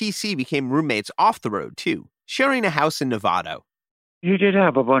Pigpen and TC became roommates off the road, too, sharing a house in Novato. He did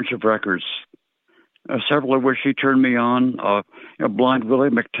have a bunch of records, several of which he turned me on. Blind Willie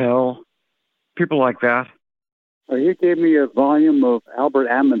McTell, people like that. He gave me a volume of Albert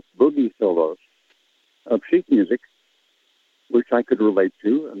Hammond's boogie solos of sheet music, which I could relate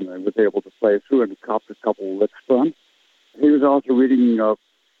to, and I was able to play through and cop a couple of licks from. He was also reading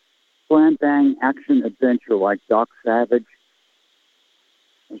Slam Bang action adventure like Doc Savage,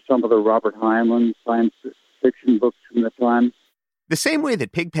 and some of the Robert Heinlein science fiction books from the time. The same way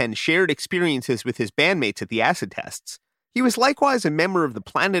that Pigpen shared experiences with his bandmates at the acid tests, he was likewise a member of the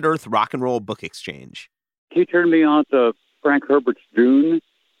Planet Earth Rock and Roll Book Exchange. He turned me on to Frank Herbert's Dune,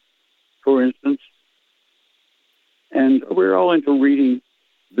 for instance. And we were all into reading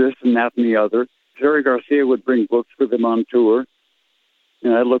this and that and the other. Jerry Garcia would bring books with him on tour,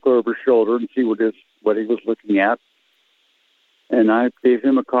 and I'd look over his shoulder and see what he was looking at. And I gave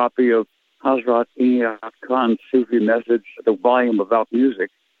him a copy of Hazrat Inayat Khan's Sufi Message, the volume about music.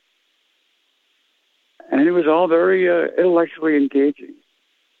 And it was all very intellectually engaging.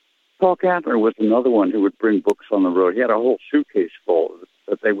 Paul Kantner was another one who would bring books on the road. He had a whole suitcase full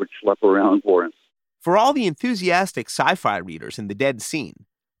that they would schlep around for him. For all the enthusiastic sci-fi readers in the Dead scene,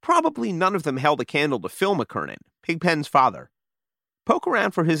 probably none of them held a candle to Phil McKernan, Pigpen's father. Poke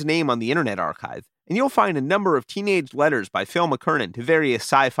around for his name on the Internet Archive, and you'll find a number of teenage letters by Phil McKernan to various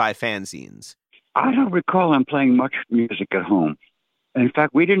sci-fi fanzines. I don't recall him playing much music at home. In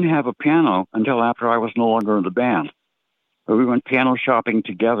fact, we didn't have a piano until after I was no longer in the band. But we went piano shopping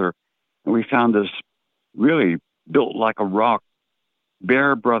together, and we found this really built like a rock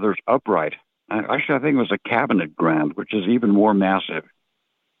Bear Brothers upright. Actually, I think it was a cabinet grand, which is even more massive.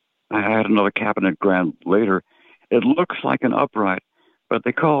 I had another cabinet grand later. It looks like an upright, but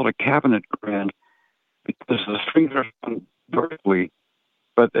they call it a cabinet grand because the strings are strung vertically,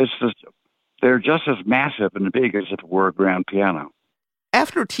 but they're just as massive and big as if it were a grand piano.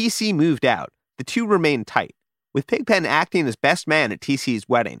 After TC moved out, the two remained tight, with Pigpen acting as best man at TC's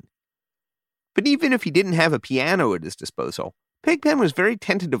wedding. But even if he didn't have a piano at his disposal, Pigpen was very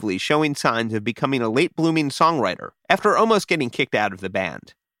tentatively showing signs of becoming a late-blooming songwriter after almost getting kicked out of the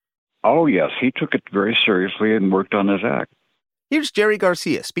band. Oh, yes, he took it very seriously and worked on his act. Here's Jerry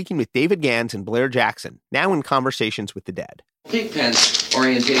Garcia speaking with David Gans and Blair Jackson, now in Conversations with the Dead. Pigpen's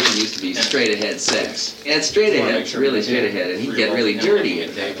orientation used to be straight-ahead sex. And straight-ahead, really straight-ahead, and he'd get really dirty, in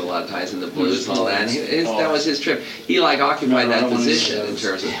fact, a lot of times in the blues and all that. And that was his trip. He, occupied that position in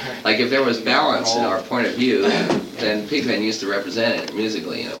terms of, if there was balance in our point of view, then Pigpen used to represent it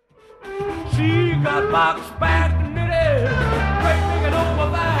musically, She got box back knitted, great big and over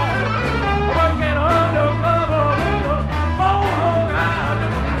there, working undercover with a photo guy.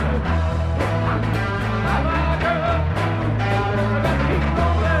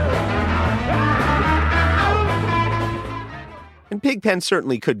 And Pigpen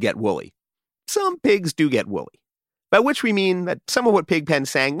certainly could get woolly. Some pigs do get woolly, by which we mean that some of what Pigpen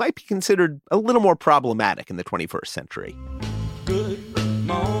sang might be considered a little more problematic in the 21st century. Good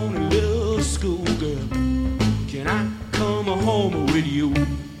morning, little schoolgirl. Can I come home with you?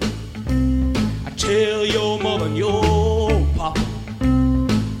 I tell your mother and your papa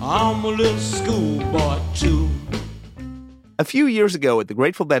I'm a little schoolboy too. A few years ago at the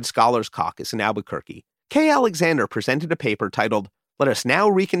Grateful Dead Scholars Caucus in Albuquerque, Kay Alexander presented a paper titled, "Let Us Now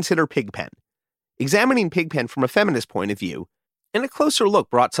Reconsider Pigpen," examining Pigpen from a feminist point of view, and a closer look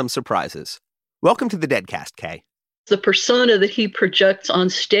brought some surprises. Welcome to the Deadcast, Kay. The persona that he projects on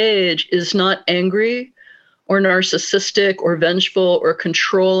stage is not angry or narcissistic or vengeful or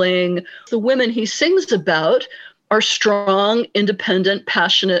controlling. The women he sings about are strong, independent,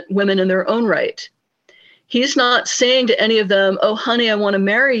 passionate women in their own right. He's not saying to any of them, "Oh, honey, I want to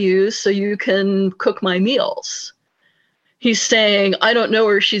marry you so you can cook my meals." He's saying, "I don't know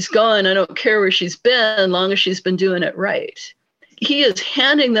where she's gone. I don't care where she's been, as long as she's been doing it right." He is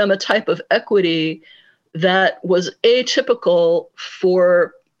handing them a type of equity that was atypical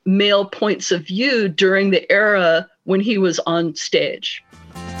for male points of view during the era when he was on stage.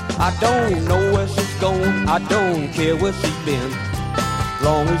 I don't know where she's going. I don't care where she's been,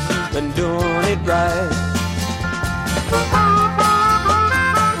 long as she's been doing it right.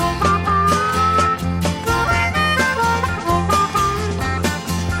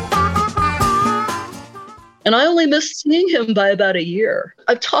 And I only missed seeing him by about a year.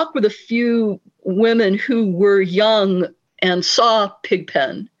 I've talked with a few women who were young and saw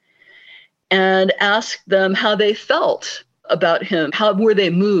Pigpen and asked them how they felt about him. How were they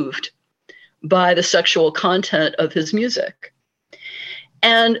moved by the sexual content of his music?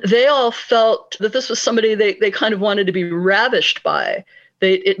 And they all felt that this was somebody they kind of wanted to be ravished by.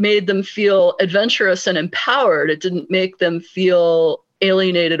 It made them feel adventurous and empowered. It didn't make them feel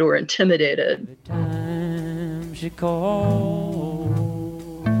alienated or intimidated. The time she called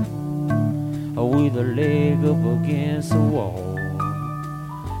with her leg up against the wall.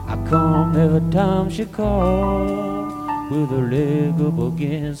 I come every time she called with her leg up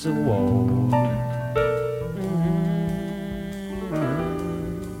against the wall.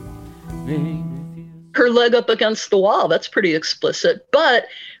 Her leg up against the wall, that's pretty explicit. But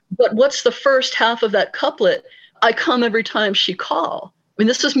what's the first half of that couplet? I come every time she call. I mean,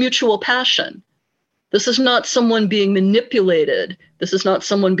 this is mutual passion. This is not someone being manipulated. This is not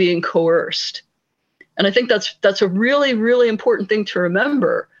someone being coerced. And I think that's a really, really important thing to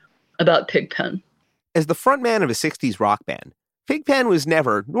remember about Pigpen. As the frontman of a 60s rock band, Pigpen was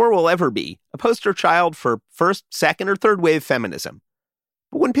never, nor will ever be, a poster child for first, second, or third wave feminism.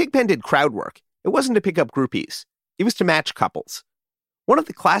 But when Pigpen did crowd work, it wasn't to pick up groupies. It was to match couples. One of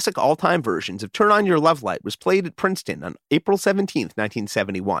the classic all-time versions of Turn On Your Love Light was played at Princeton on April 17th,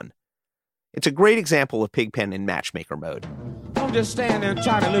 1971. It's a great example of Pigpen in matchmaker mode. Don't just stand there and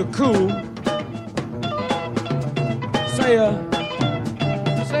try to look cool. Say,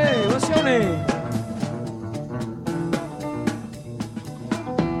 what's your name?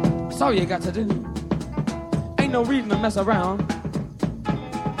 That's all you got to do. Ain't no reason to mess around.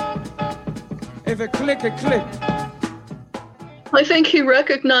 If it click, it click. I think he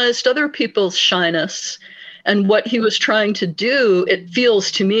recognized other people's shyness and what he was trying to do. It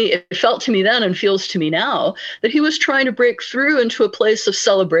felt to me then and feels to me now that he was trying to break through into a place of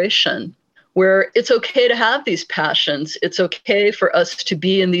celebration where it's okay to have these passions. It's okay for us to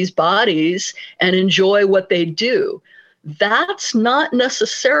be in these bodies and enjoy what they do. That's not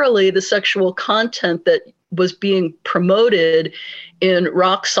necessarily the sexual content that was being promoted in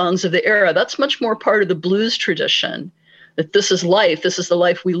rock songs of the era. That's much more part of the blues tradition. That this is life, this is the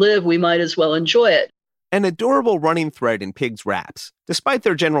life we live, we might as well enjoy it. An adorable running thread in Pig's raps, despite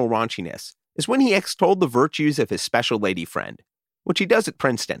their general raunchiness, is when he extolled the virtues of his special lady friend, which he does at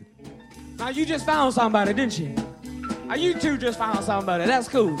Princeton. Now you just found somebody, didn't you? Now you two just found somebody, that's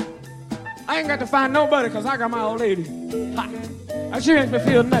cool. I ain't got to find nobody because I got my old lady. And she makes me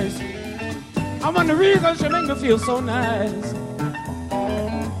feel nice. I wonder the reason she makes me feel so nice.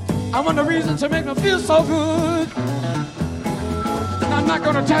 I wonder the reason she makes me feel so good. I'm not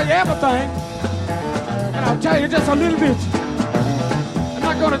going to tell you everything, and I'll tell you just a little bit. I'm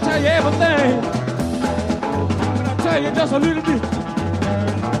not going to tell you everything, but I'll tell you just a little bit.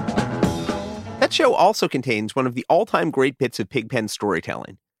 That show also contains one of the all-time great bits of Pigpen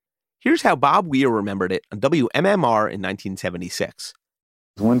storytelling. Here's how Bob Weir remembered it on WMMR in 1976.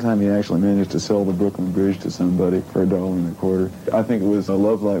 One time he actually managed to sell the Brooklyn Bridge to somebody for $1.25. I think it was a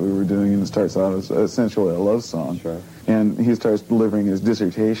love light we were doing, and it starts out as essentially a love song. Sure. And he starts delivering his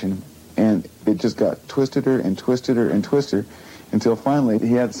dissertation, and it just got twister and twister and twister until finally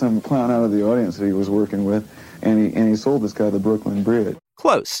he had some clown out of the audience that he was working with, and he sold this guy the Brooklyn Bridge.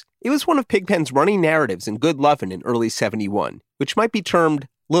 Close. It was one of Pigpen's running narratives in Good Lovin' in early 71, which might be termed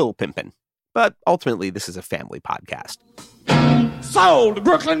Lil Pimpin'. But ultimately, this is a family podcast. Sold the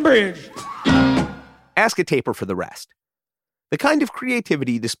Brooklyn Bridge. Ask a taper for the rest. The kind of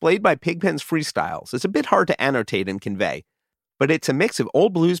creativity displayed by Pigpen's freestyles is a bit hard to annotate and convey, but it's a mix of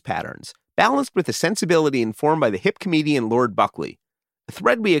old blues patterns balanced with a sensibility informed by the hip comedian Lord Buckley, a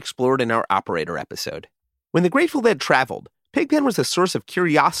thread we explored in our Operator episode. When the Grateful Dead traveled, Pigpen was a source of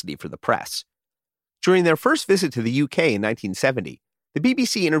curiosity for the press. During their first visit to the UK in 1970, the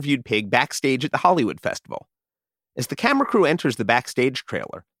BBC interviewed Pig backstage at the Hollywood Festival. As the camera crew enters the backstage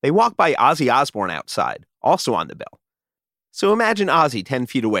trailer, they walk by Ozzy Osbourne outside, also on the bill. So imagine Ozzy 10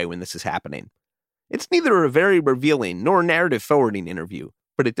 feet away when this is happening. It's neither a very revealing nor narrative-forwarding interview,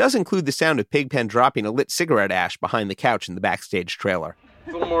 but it does include the sound of Pigpen dropping a lit cigarette ash behind the couch in the backstage trailer.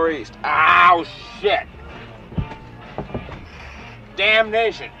 A little more east. Ow, shit!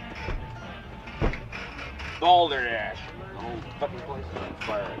 Damnation! Boulder Dash. The whole fucking place is on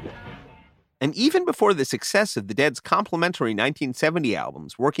fire right there. And even before the success of the Dead's complementary 1970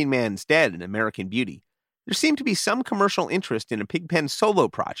 albums, Working Man's Dead and American Beauty, there seemed to be some commercial interest in a Pigpen solo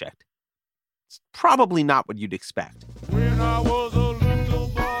project. It's probably not what you'd expect. When I was a little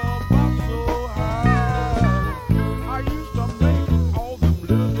boy, not so high, I used to make all them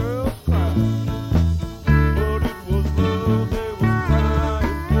little girls cry. But it was love they were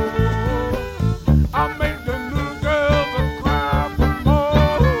crying for. I made them little girls cry for more.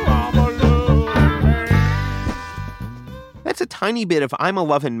 I'm a loving man. That's a tiny bit of I'm a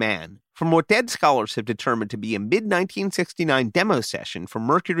Lovin' Man from what Dead scholars have determined to be a mid-1969 demo session from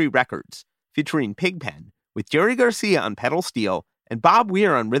Mercury Records, featuring Pigpen, with Jerry Garcia on pedal steel and Bob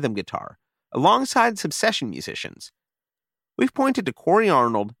Weir on rhythm guitar, alongside some session musicians. We've pointed to Corey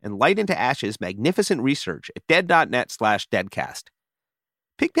Arnold and Light into Ash's magnificent research at dead.net/deadcast.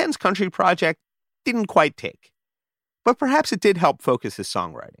 Pigpen's country project didn't quite take, but perhaps it did help focus his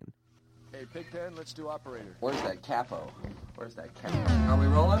songwriting. Hey, Pigpen, let's do Operator. Where's that capo? Where's that capo? Are we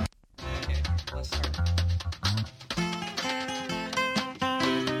rolling? Okay, let's start.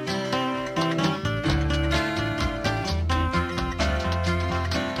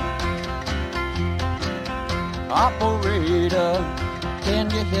 Operator, can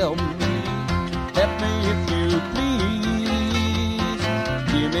you help me? Help me if you please.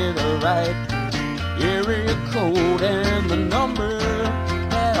 Give me the right area code and the number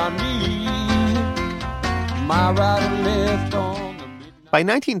that I need. My right and left on the midnight. By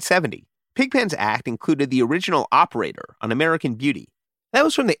 1970, Pigpen's act included the original Operator on American Beauty. That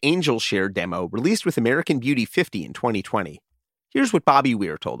was from the Angel Share demo released with American Beauty 50 in 2020. Here's what Bobby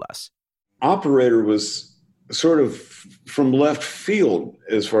Weir told us. Operator was sort of from left field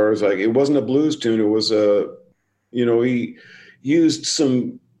as far as it wasn't a blues tune. It was he used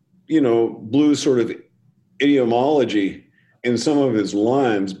some, blues sort of idiomology in some of his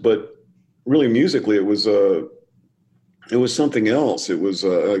lines, but really musically it was something else. It was,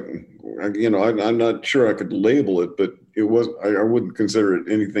 I'm not sure I could label it, but it was, I wouldn't consider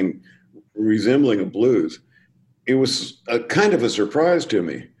it anything resembling a blues. It was a kind of a surprise to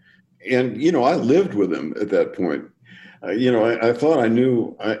me. And, I lived with him at that point. I thought I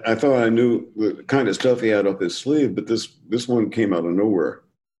knew the kind of stuff he had up his sleeve, but this one came out of nowhere.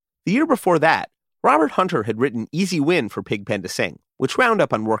 The year before that, Robert Hunter had written Easy Win for Pigpen to sing, which wound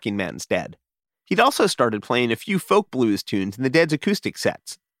up on Working Man's Dead. He'd also started playing a few folk blues tunes in the Dead's acoustic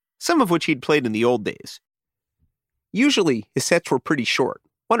sets, some of which he'd played in the old days. Usually, his sets were pretty short,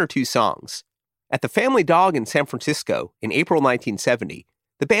 1 or 2 songs. At the Family Dog in San Francisco in April 1970,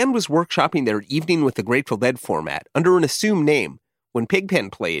 the band was workshopping their Evening with the Grateful Dead format under an assumed name when Pigpen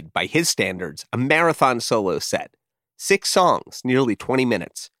played, by his standards, a marathon solo set. 6 songs, nearly 20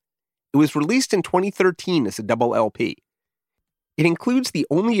 minutes. It was released in 2013 as a double LP. It includes the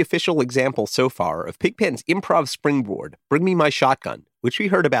only official example so far of Pigpen's improv springboard, Bring Me My Shotgun, which we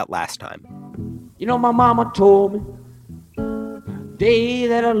heard about last time. You know, my mama told me, day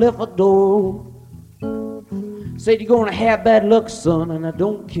that I left her door, Said you're gonna have bad luck, son, and I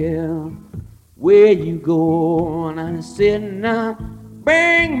don't care where you go. And I said, now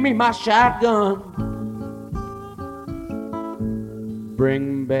bring me my shotgun.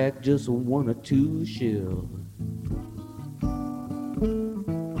 Bring back just 1 or 2 shells.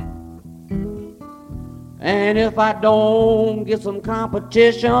 And if I don't get some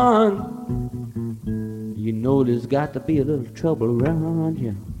competition, you know there's got to be a little trouble around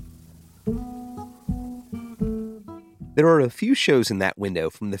here. There are a few shows in that window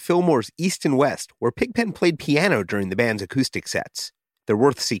from the Fillmore's East and West where Pigpen played piano during the band's acoustic sets. They're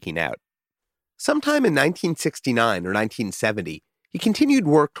worth seeking out. Sometime in 1969 or 1970, he continued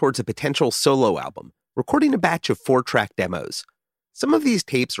work towards a potential solo album, recording a batch of 4-track demos. Some of these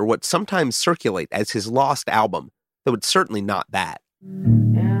tapes are what sometimes circulate as his lost album, though it's certainly not that.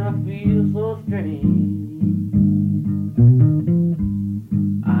 And I feel so strange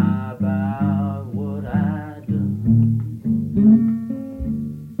about what I done.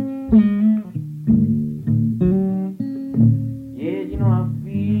 Yeah, you know, I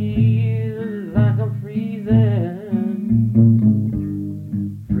feel like I'm freezing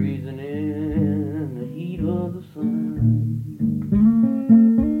in the heat of the sun.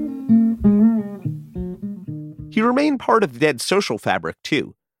 He remained part of the Dead's social fabric,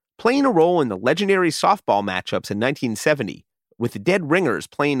 too, playing a role in the legendary softball matchups in 1970, with the Dead Ringers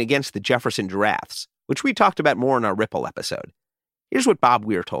playing against the Jefferson Giraffes, which we talked about more in our Ripple episode. Here's what Bob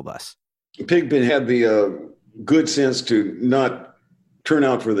Weir told us. Pigpen had the good sense to not turn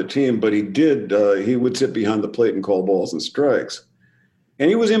out for the team, but he did. He would sit behind the plate and call balls and strikes. And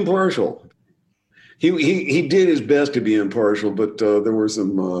he was impartial. He did his best to be impartial, but there was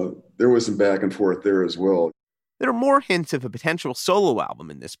some back and forth there as well. There are more hints of a potential solo album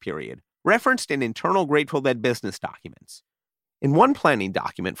in this period, referenced in internal Grateful Dead business documents. In one planning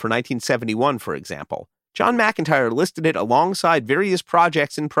document for 1971, for example, John McEntire listed it alongside various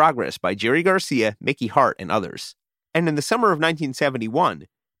projects in progress by Jerry Garcia, Mickey Hart, and others. And in the summer of 1971,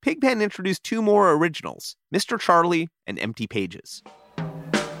 Pigpen introduced 2 more originals, Mr. Charlie and Empty Pages.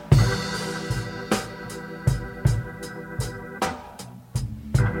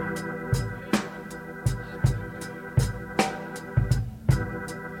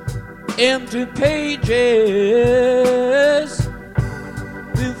 Empty pages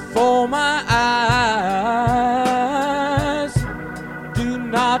before my eyes, do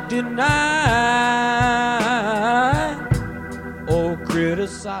not deny or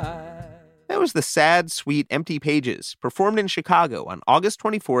criticize. That was the sad, sweet Empty Pages, performed in Chicago on August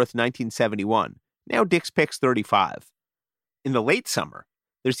 24th, 1971, now Dick's Picks 35. In the late summer,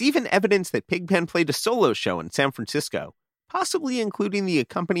 there's even evidence that Pigpen played a solo show in San Francisco, possibly including the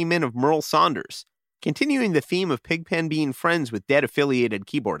accompaniment of Merle Saunders, continuing the theme of Pigpen being friends with Dead-affiliated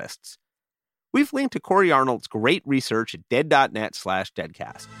keyboardists. We've linked to Corey Arnold's great research at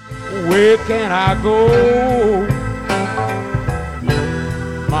dead.net/deadcast. Where can I go?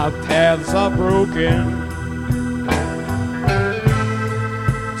 My paths are broken.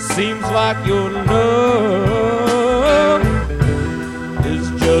 Seems like your love is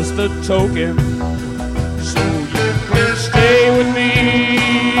just a token. So you can stay with me.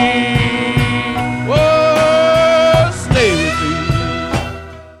 Whoa, stay with me.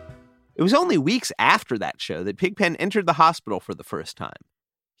 It was only weeks after that show that Pigpen entered the hospital for the first time.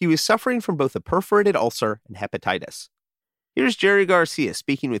 He was suffering from both a perforated ulcer and hepatitis. Here's Jerry Garcia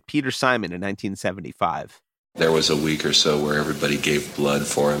speaking with Peter Simon in 1975. There was a week or so where everybody gave blood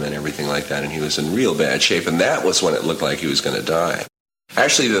for him and everything like that, and he was in real bad shape, and that was when it looked like he was going to die.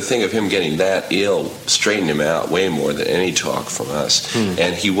 Actually, the thing of him getting that ill straightened him out way more than any talk from us,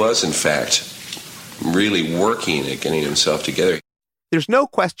 and he was, in fact, really working at getting himself together. There's no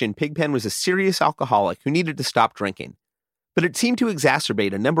question Pigpen was a serious alcoholic who needed to stop drinking, but it seemed to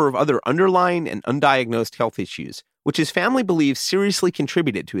exacerbate a number of other underlying and undiagnosed health issues, which his family believes seriously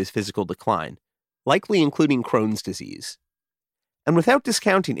contributed to his physical decline, likely including Crohn's disease. And without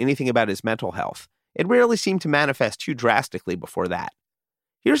discounting anything about his mental health, it rarely seemed to manifest too drastically before that.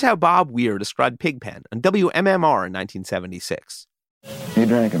 Here's how Bob Weir described Pigpen on WMMR in 1976. He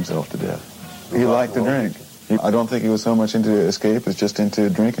drank himself to death. He liked to drink. I don't think he was so much into escape as just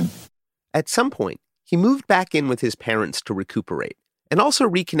into drinking. At some point, he moved back in with his parents to recuperate, and also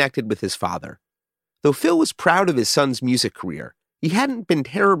reconnected with his father. Though Phil was proud of his son's music career, he hadn't been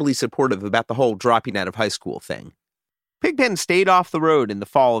terribly supportive about the whole dropping out of high school thing. Pigpen stayed off the road in the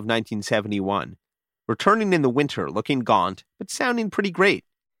fall of 1971, returning in the winter looking gaunt, but sounding pretty great.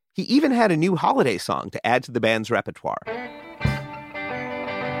 He even had a new holiday song to add to the band's repertoire.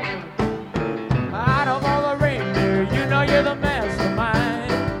 Out of all the reindeer, you know you're the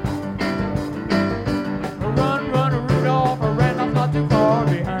mastermind. Run, run.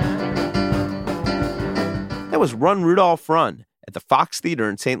 was Run, Rudolph, Run at the Fox Theater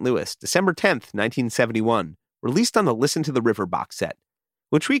in St. Louis, December 10th, 1971, released on the Listen to the River box set,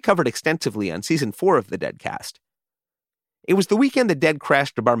 which we covered extensively on Season 4 of the Deadcast. It was the weekend the Dead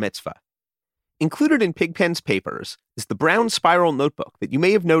crashed a bar mitzvah. Included in Pigpen's papers is the brown spiral notebook that you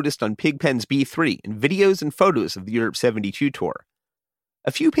may have noticed on Pigpen's B3 in videos and photos of the Europe 72 tour.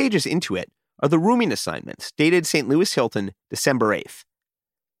 A few pages into it are the rooming assignments dated St. Louis Hilton, December 8th.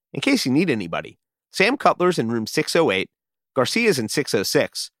 In case you need anybody, Sam Cutler's in room 608, Garcia's in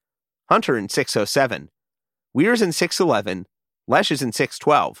 606, Hunter in 607, Weir's in 611, Lesh is in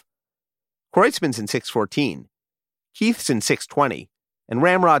 612, Kreutzmann's in 614, Keith's in 620, and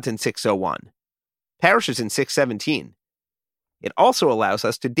Ramrod's in 601. Parrish is in 617. It also allows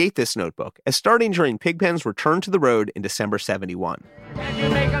us to date this notebook as starting during Pigpen's return to the road in December 71. Can you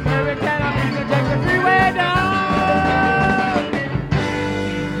make a move? Tell me to take the freeway down.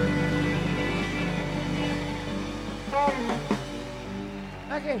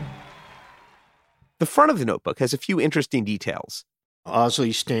 Okay. The front of the notebook has a few interesting details.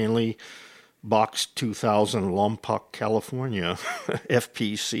 Osley Stanley, Box 2000, Lompoc, California,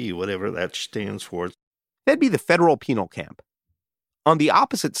 FPC, whatever that stands for. That'd be the Federal Penal Camp. On the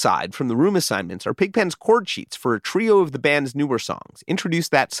opposite side from the room assignments are Pigpen's chord sheets for a trio of the band's newer songs,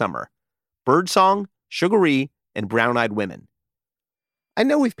 introduced that summer: Birdsong, Sugaree, and Brown-Eyed Women. I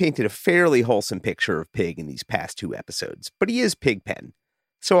know we've painted a fairly wholesome picture of Pig in these past 2 episodes, but he is Pigpen.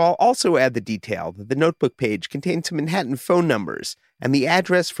 So I'll also add the detail that the notebook page contains some Manhattan phone numbers and the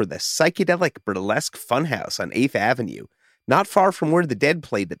address for the psychedelic burlesque funhouse on 8th Avenue, not far from where the Dead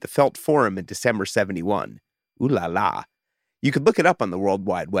played at the Felt Forum in December 71. Ooh la la. You could look it up on the World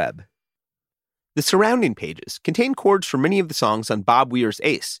Wide Web. The surrounding pages contain chords for many of the songs on Bob Weir's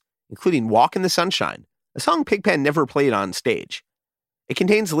Ace, including Walk in the Sunshine, a song Pigpen never played on stage. It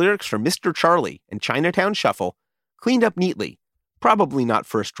contains lyrics from Mr. Charlie and Chinatown Shuffle, cleaned up neatly, probably not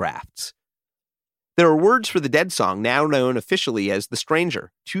first drafts. There are words for the Dead song now known officially as The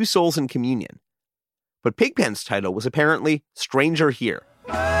Stranger, Two Souls in Communion. But Pigpen's title was apparently Stranger Here.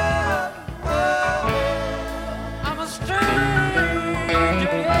 I'm a stranger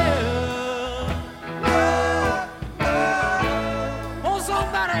here. Oh,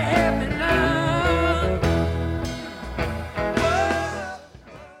 somebody help me now.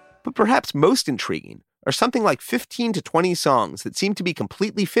 But perhaps most intriguing are something like 15 to 20 songs that seem to be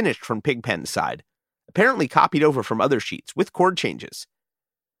completely finished from Pigpen's side, apparently copied over from other sheets with chord changes.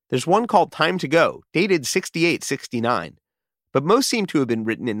 There's one called Time to Go, dated 68-69, but most seem to have been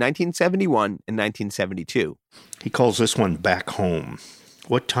written in 1971 and 1972. He calls this one Back Home.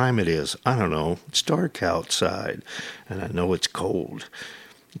 What time it is, I don't know. It's dark outside, and I know it's cold.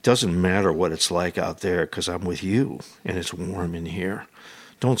 It doesn't matter what it's like out there, 'cause I'm with you, and it's warm in here.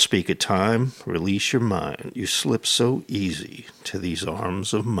 Don't speak of time, release your mind. You slip so easy to these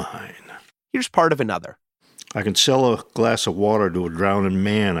arms of mine. Here's part of another. I can sell a glass of water to a drowning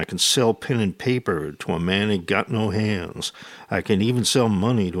man. I can sell pen and paper to a man ain't got no hands. I can even sell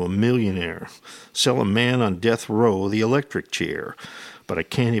money to a millionaire. Sell a man on death row the electric chair. But I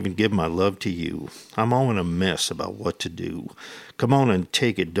can't even give my love to you. I'm all in a mess about what to do. Come on and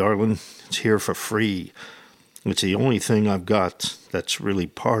take it, darling. It's here for free. It's the only thing I've got that's really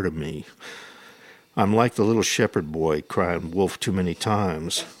part of me. I'm like the little shepherd boy crying wolf too many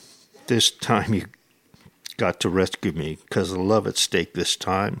times. This time you got to rescue me, 'cause the love at stake this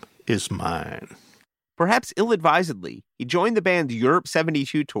time is mine. Perhaps ill-advisedly, he joined the band's Europe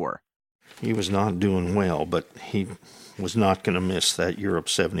 72 tour. He was not doing well, but he was not going to miss that Europe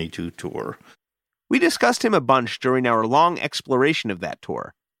 72 tour. We discussed him a bunch during our long exploration of that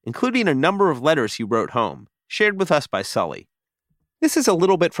tour, including a number of letters he wrote home, shared with us by Sully. This is a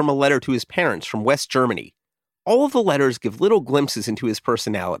little bit from a letter to his parents from West Germany. All of the letters give little glimpses into his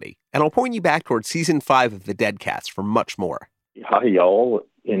personality, and I'll point you back towards Season 5 of the Deadcast for much more. Hi, y'all.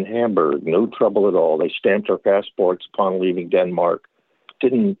 In Hamburg, no trouble at all. They stamped our passports upon leaving Denmark.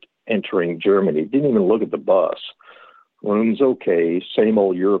 Didn't entering Germany. Didn't even look at the bus. Room's okay. Same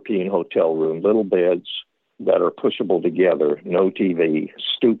old European hotel room. Little beds that are pushable together. No TV.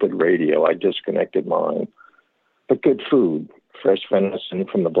 Stupid radio. I disconnected mine. But good food. Fresh venison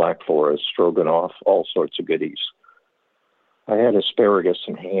from the Black Forest, stroganoff, all sorts of goodies. I had asparagus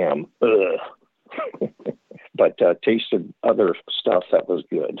and ham. Ugh. But tasted other stuff that was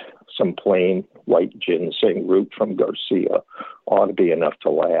good. Some plain white ginseng root from Garcia ought to be enough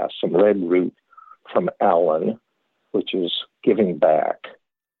to last. Some red root from Allen, which is giving back.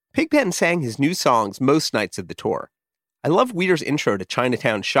 Pigpen sang his new songs most nights of the tour. I love Weir's intro to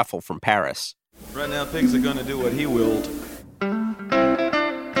Chinatown Shuffle from Paris. Right now, pigs are going to do what he willed.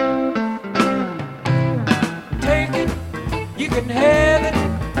 can have it.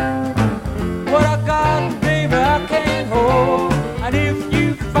 What I got, baby, I can't hold. And if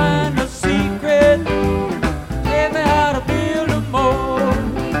you find a secret, tell me how to build a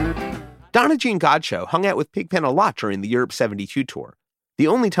mold. Donna Jean Godchaux hung out with Pigpen a lot during the Europe 72 tour, the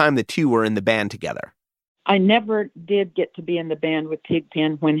only time the two were in the band together. I never did get to be in the band with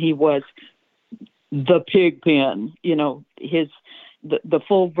Pigpen when he was the Pigpen, you know, the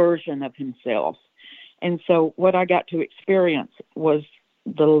full version of himself. And so what I got to experience was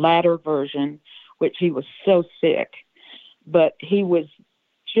the latter version, which he was so sick, but he was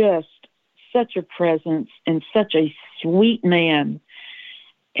just such a presence and such a sweet man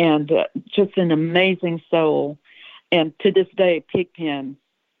and just an amazing soul. And to this day, Pigpen,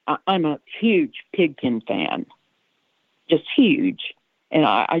 I'm a huge Pigpen fan, just huge. And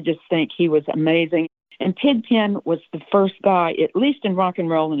I just think he was amazing. And Pigpen was the first guy, at least in rock and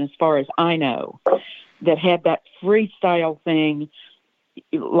roll and as far as I know, that had that freestyle thing,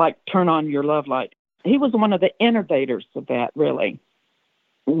 like Turn On Your Love Light. He was one of the innovators of that, really,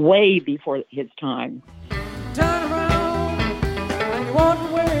 way before his time. Turn around and you walk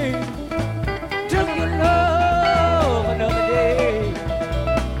away. Just get love another day.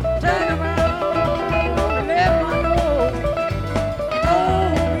 Turn around and let me know.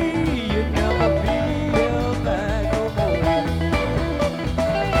 Told me you'd never be held back no more.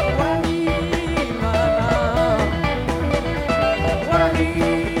 What I need right now. What I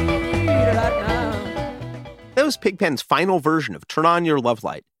need right now. That was Pigpen's final version of Turn On Your Love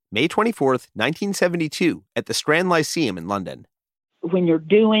Light, May 24th, 1972, at the Strand Lyceum in London. When you're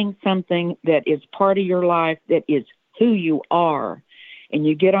doing something that is part of your life, that is who you are, and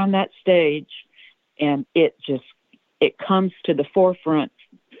you get on that stage and it comes to the forefront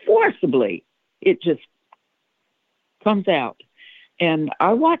forcibly, it just comes out. And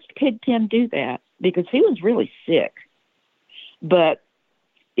I watched Pigpen do that because he was really sick. But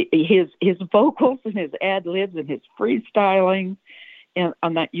his vocals and his ad-libs and his freestyling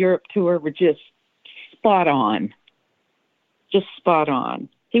on that Europe tour were just spot on. Just spot on.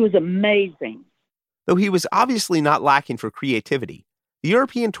 He was amazing. Though he was obviously not lacking for creativity, the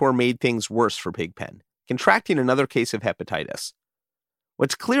European tour made things worse for Pigpen, contracting another case of hepatitis.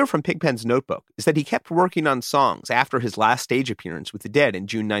 What's clear from Pigpen's notebook is that he kept working on songs after his last stage appearance with the Dead in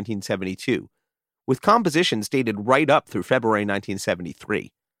June 1972, with compositions dated right up through February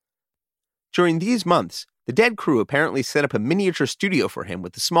 1973. During these months, the Dead crew apparently set up a miniature studio for him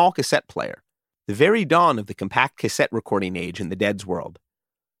with a small cassette player, the very dawn of the compact cassette recording age in the Dead's world.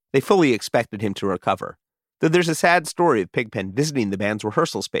 They fully expected him to recover, though there's a sad story of Pigpen visiting the band's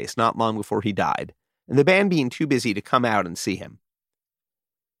rehearsal space not long before he died, and the band being too busy to come out and see him.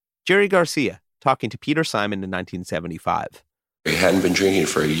 Jerry Garcia, talking to Peter Simon in 1975. He hadn't been drinking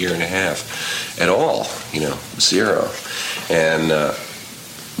for a year and a half at all, zero. And,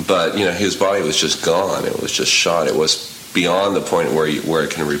 but, his body was just gone. It was just shot. It was beyond the point where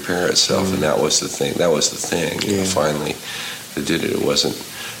it can repair itself, and that was the thing. Finally, they did it. It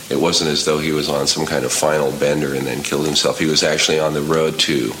wasn't as though he was on some kind of final bender and then killed himself. He was actually on the road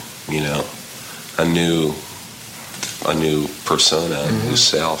to, a new persona, a new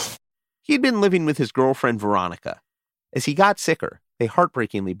self. He'd been living with his girlfriend, Veronica. As he got sicker, they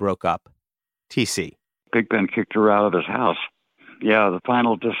heartbreakingly broke up. TC. Pigpen kicked her out of his house. Yeah, the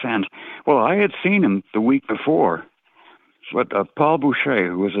final descent. Well, I had seen him the week before. But Paul Boucher,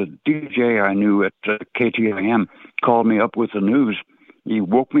 who was a DJ I knew at KTIM, called me up with the news. He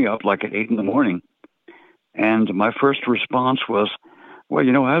woke me up like at 8 in the morning. And my first response was, well,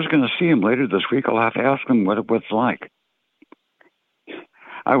 I was going to see him later this week. I'll have to ask him what it was like.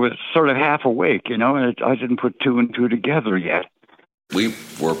 I was sort of half awake, and I didn't put two and two together yet. We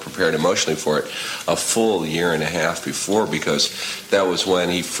were prepared emotionally for it a full year and a half before, because that was when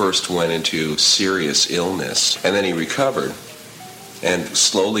he first went into serious illness. And then he recovered and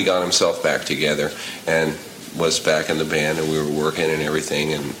slowly got himself back together and was back in the band, and we were working and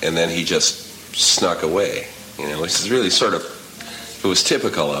everything. And then he just snuck away. Which is really it was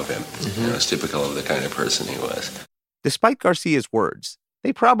typical of him. It was typical of the kind of person he was. Despite Garcia's words,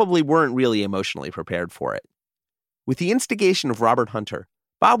 they probably weren't really emotionally prepared for it. With the instigation of Robert Hunter,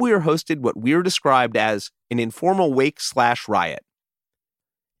 Bob Weir hosted what Weir described as an informal wake/riot.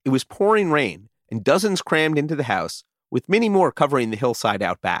 It was pouring rain, and dozens crammed into the house, with many more covering the hillside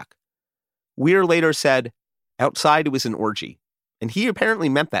out back. Weir later said, outside it was an orgy, and he apparently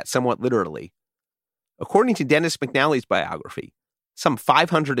meant that somewhat literally. According to Dennis McNally's biography, some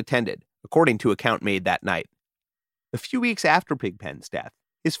 500 attended, according to a count made that night. A few weeks after Pigpen's death,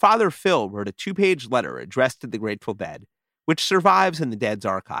 his father, Phil, wrote a 2-page letter addressed to the Grateful Dead, which survives in the Dead's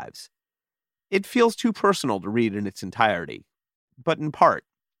archives. It feels too personal to read in its entirety, but in part.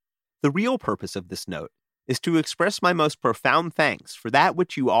 The real purpose of this note is to express my most profound thanks for that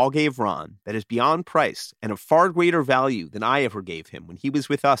which you all gave Ron that is beyond price and of far greater value than I ever gave him when he was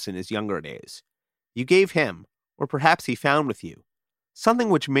with us in his younger days. You gave him, or perhaps he found with you, something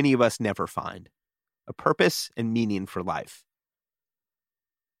which many of us never find, a purpose and meaning for life.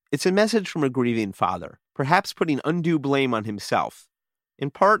 It's a message from a grieving father, perhaps putting undue blame on himself,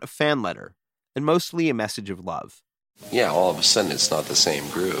 in part a fan letter, and mostly a message of love. Yeah, all of a sudden it's not the same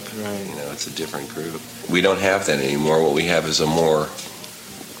group. Right. You know, it's a different group. We don't have that anymore. What we have is a more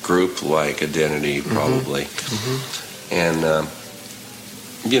group-like identity, probably. Mm-hmm. And,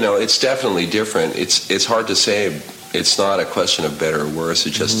 you know, it's definitely different. It's hard to say. It's not a question of better or worse.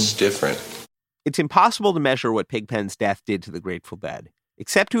 It's just different. It's impossible to measure what Pigpen's death did to the Grateful Dead,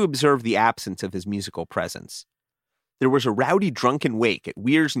 except to observe the absence of his musical presence. There was a rowdy drunken wake at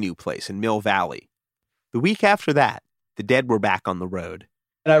Weir's new place in Mill Valley. The week after that, the Dead were back on the road.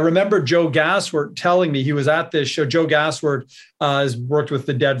 And I remember Joe Gasswort telling me he was at this show. Joe Gasswort has worked with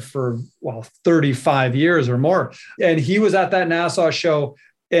the Dead for, 35 years or more. And he was at that Nassau show,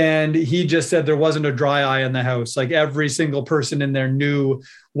 and he just said there wasn't a dry eye in the house. Like every single person in there knew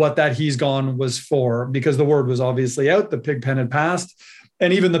what that He's Gone was for, because the word was obviously out, the Pigpen had passed.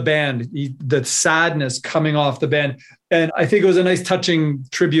 And even the band, the sadness coming off the band. And I think it was a nice touching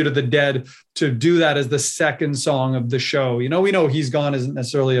tribute of the Dead to do that as the second song of the show. You know, we know He's Gone isn't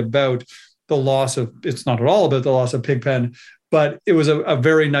necessarily about the loss of, it's not at all about the loss of Pigpen, but it was a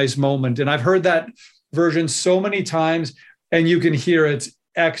very nice moment. And I've heard that version so many times, and you can hear it's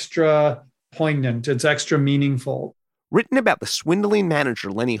extra poignant. It's extra meaningful. Written about the swindling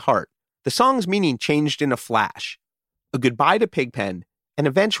manager Lenny Hart, the song's meaning changed in a flash. A goodbye to Pigpen, and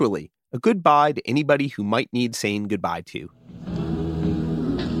eventually, a goodbye to anybody who might need saying goodbye to.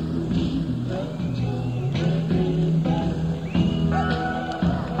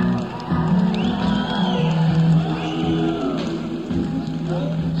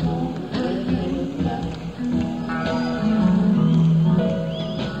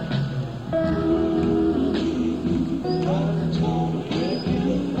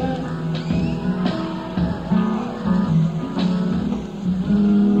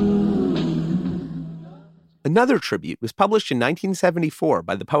 Another tribute was published in 1974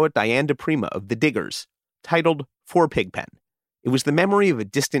 by the poet Diane DePrima of The Diggers, titled For Pigpen. It was the memory of a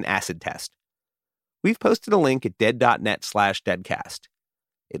distant acid test. We've posted a link at dead.net/deadcast.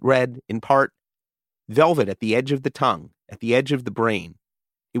 It read, in part, velvet at the edge of the tongue, at the edge of the brain.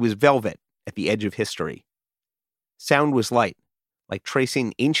 It was velvet at the edge of history. Sound was light, like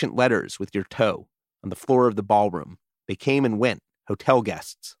tracing ancient letters with your toe on the floor of the ballroom. They came and went, hotel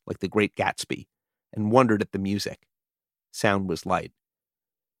guests, like the Great Gatsby, and wondered at the music. Sound was light.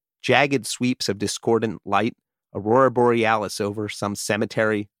 Jagged sweeps of discordant light, aurora borealis over some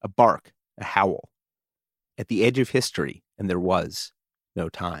cemetery, a bark, a howl. At the edge of history, and there was no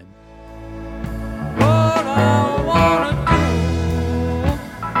time. What I wanna do.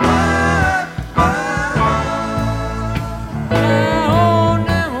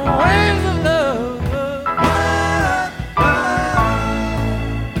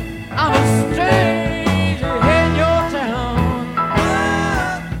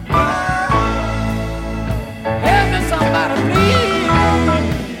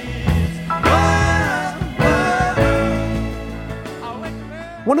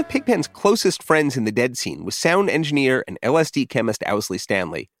 One of Pigpen's closest friends in the Dead scene was sound engineer and LSD chemist Owsley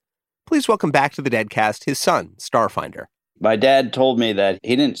Stanley. Please welcome back to the Deadcast his son, Starfinder. My dad told me that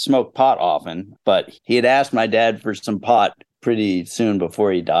he didn't smoke pot often, but he had asked my dad for some pot pretty soon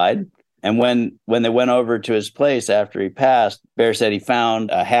before he died. And when they went over to his place after he passed, Bear said he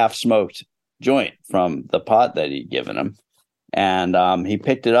found a half-smoked joint from the pot that he'd given him. And he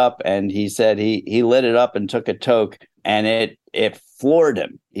picked it up, and he said he lit it up and took a toke, and it floored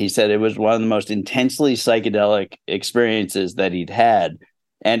him. He said it was one of the most intensely psychedelic experiences that he'd had.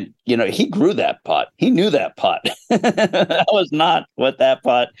 And, you know, he grew that pot. He knew that pot. That was not what that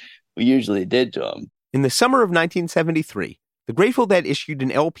pot usually did to him. In the summer of 1973, the Grateful Dead issued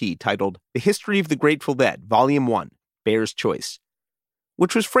an LP titled The History of the Grateful Dead, Volume 1, Bear's Choice,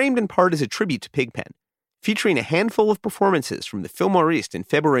 which was framed in part as a tribute to Pigpen, featuring a handful of performances from the Fillmore East in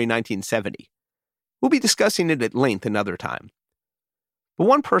February 1970. We'll be discussing it at length another time. But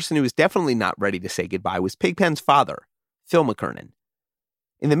one person who was definitely not ready to say goodbye was Pigpen's father, Phil McKernan.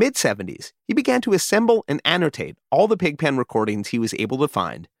 In the mid-70s, he began to assemble and annotate all the Pigpen recordings he was able to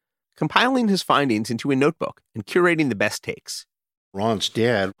find, compiling his findings into a notebook and curating the best takes. Ron's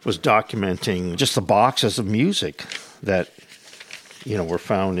dad was documenting just the boxes of music that, were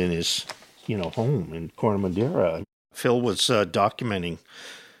found in his, home in Corte Madera. Phil was documenting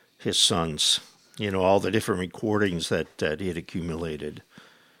his sons, all the different recordings that he had accumulated.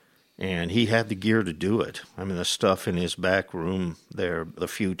 And he had the gear to do it. I mean, the stuff in his back room there, the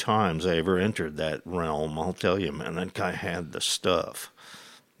few times I ever entered that realm, I'll tell you, man, that guy had the stuff.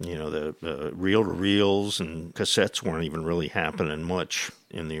 The reel-to-reels and cassettes weren't even really happening much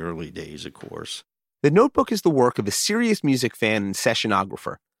in the early days, of course. The Notebook is the work of a serious music fan and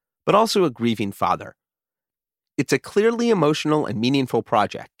sessionographer, but also a grieving father. It's a clearly emotional and meaningful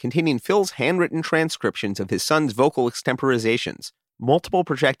project containing Phil's handwritten transcriptions of his son's vocal extemporizations, multiple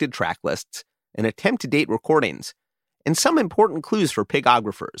projected track lists, and attempt-to-date recordings, and some important clues for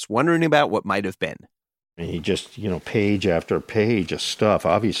pigographers wondering about what might have been. And he just, page after page of stuff.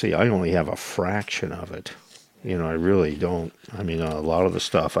 Obviously, I only have a fraction of it. I really don't. I mean, a lot of the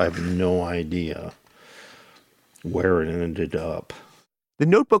stuff, I have no idea where it ended up. The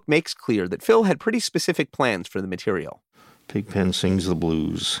Notebook makes clear that Phil had pretty specific plans for the material. Pigpen sings the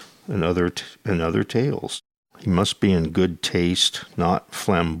blues and other tales. He must be in good taste, not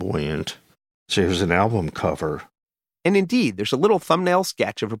flamboyant. So here's an album cover. And indeed, there's a little thumbnail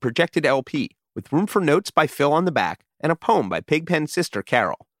sketch of a projected LP, with room for notes by Phil on the back and a poem by Pigpen's sister,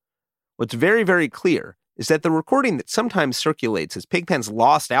 Carol. What's very, very clear is that the recording that sometimes circulates as Pigpen's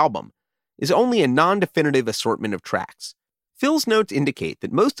lost album is only a non-definitive assortment of tracks. Phil's notes indicate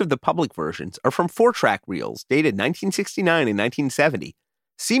that most of the public versions are from 4-track reels dated 1969 and 1970,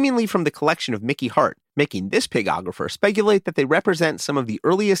 seemingly from the collection of Mickey Hart, making this pigographer speculate that they represent some of the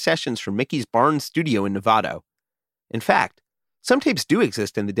earliest sessions from Mickey's barn studio in Novato. In fact, some tapes do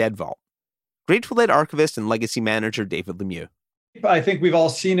exist in the Dead Vault. Grateful Dead archivist and legacy manager David Lemieux. I think we've all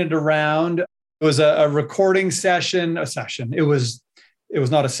seen it around. It was a recording session. It was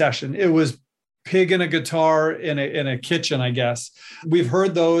not a session. It was Pig and a guitar in a kitchen, I guess. We've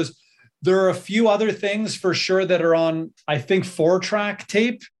heard those. There are a few other things for sure that are on, I think, 4-track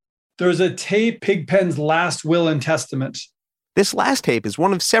tape. There's a tape, Pigpen's Last Will and Testament. This last tape is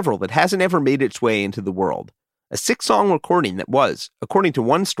one of several that hasn't ever made its way into the world. A 6-song recording that was, according to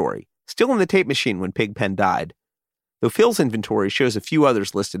one story, still in the tape machine when Pigpen died, though Phil's inventory shows a few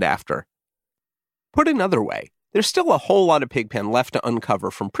others listed after. Put another way, there's still a whole lot of Pigpen left to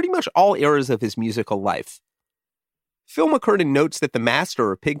uncover from pretty much all eras of his musical life. Phil McCurdy notes that the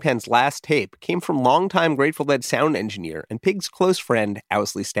master of Pigpen's last tape came from longtime Grateful Dead sound engineer and Pig's close friend,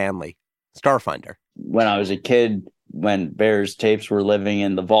 Owsley Stanley, Starfinder. When I was a kid, when Bear's tapes were living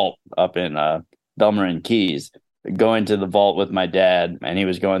in the vault up in Belmarin Keys, going to the vault with my dad, and he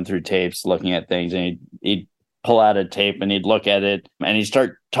was going through tapes, looking at things, and he'd pull out a tape and he'd look at it and he'd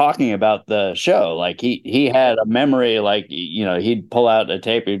start talking about the show. Like he had a memory, like, he'd pull out a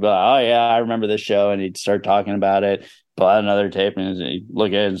tape, he'd be like, oh yeah, I remember this show. And he'd start talking about it, pull out another tape and he'd look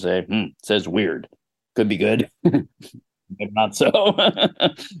at it and say, it says weird. Could be good, but not so.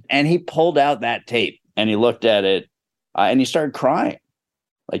 And he pulled out that tape and he looked at it and he started crying.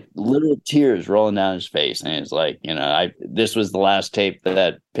 Like little tears rolling down his face. And it's like, this was the last tape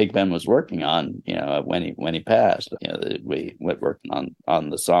that Pigpen was working on, when he passed, we went working on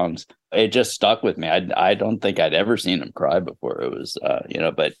the songs. It just stuck with me. I don't think I'd ever seen him cry before. It was,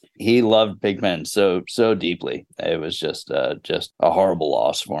 but he loved Pigpen so deeply. It was just a horrible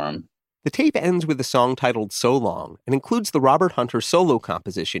loss for him. The tape ends with a song titled So Long and includes the Robert Hunter solo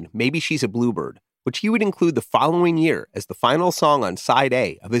composition, Maybe She's a Bluebird, which he would include the following year as the final song on Side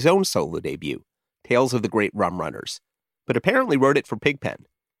A of his own solo debut, Tales of the Great Rum Runners, but apparently wrote it for Pigpen.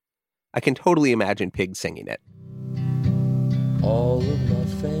 I can totally imagine Pig singing it. All of my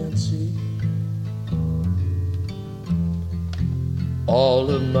fancy,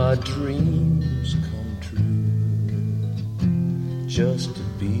 all of my dreams come true, just to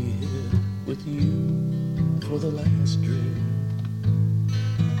be here with you for the last dream.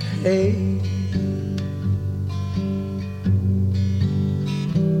 Hey,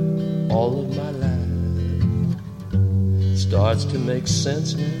 all of my life starts to make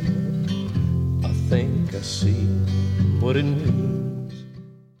sense now. I think I see what it means.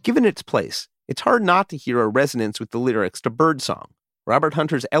 Given its place, it's hard not to hear a resonance with the lyrics to Birdsong, Robert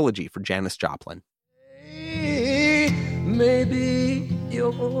Hunter's elegy for Janis Joplin. Hey, maybe you're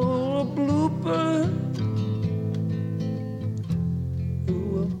a bluebird who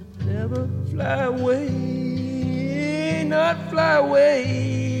will never fly away, not fly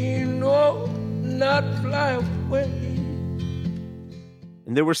away, no, not fly away.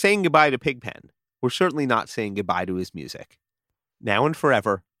 And though we're saying goodbye to Pigpen, we're certainly not saying goodbye to his music. Now and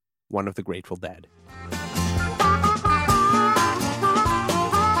forever, one of the Grateful Dead.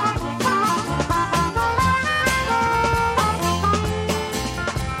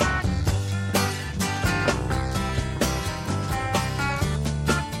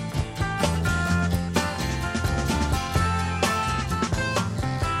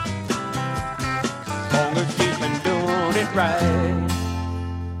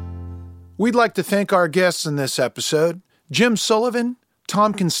 We'd like to thank our guests in this episode, Jim Sullivan,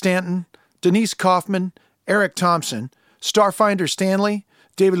 Tom Constantin, Denise Kaufman, Eric Thompson, Starfinder Stanley,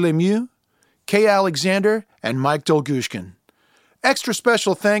 David Lemieux, Kay Alexander, and Mike Dolgushkin. Extra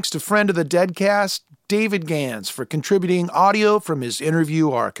special thanks to friend of the Deadcast, David Gans, for contributing audio from his interview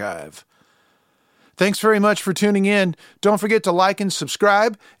archive. Thanks very much for tuning in. Don't forget to like and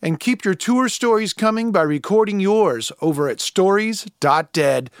subscribe, and keep your tour stories coming by recording yours over at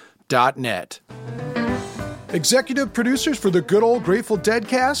stories.dead.net. Executive producers for the Good Old Grateful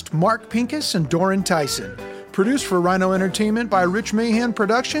Deadcast, Mark Pincus and Doran Tyson. Produced for Rhino Entertainment by Rich Mahan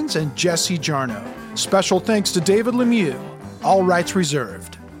Productions and Jesse Jarno. Special thanks to David Lemieux. All rights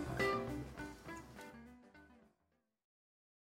reserved.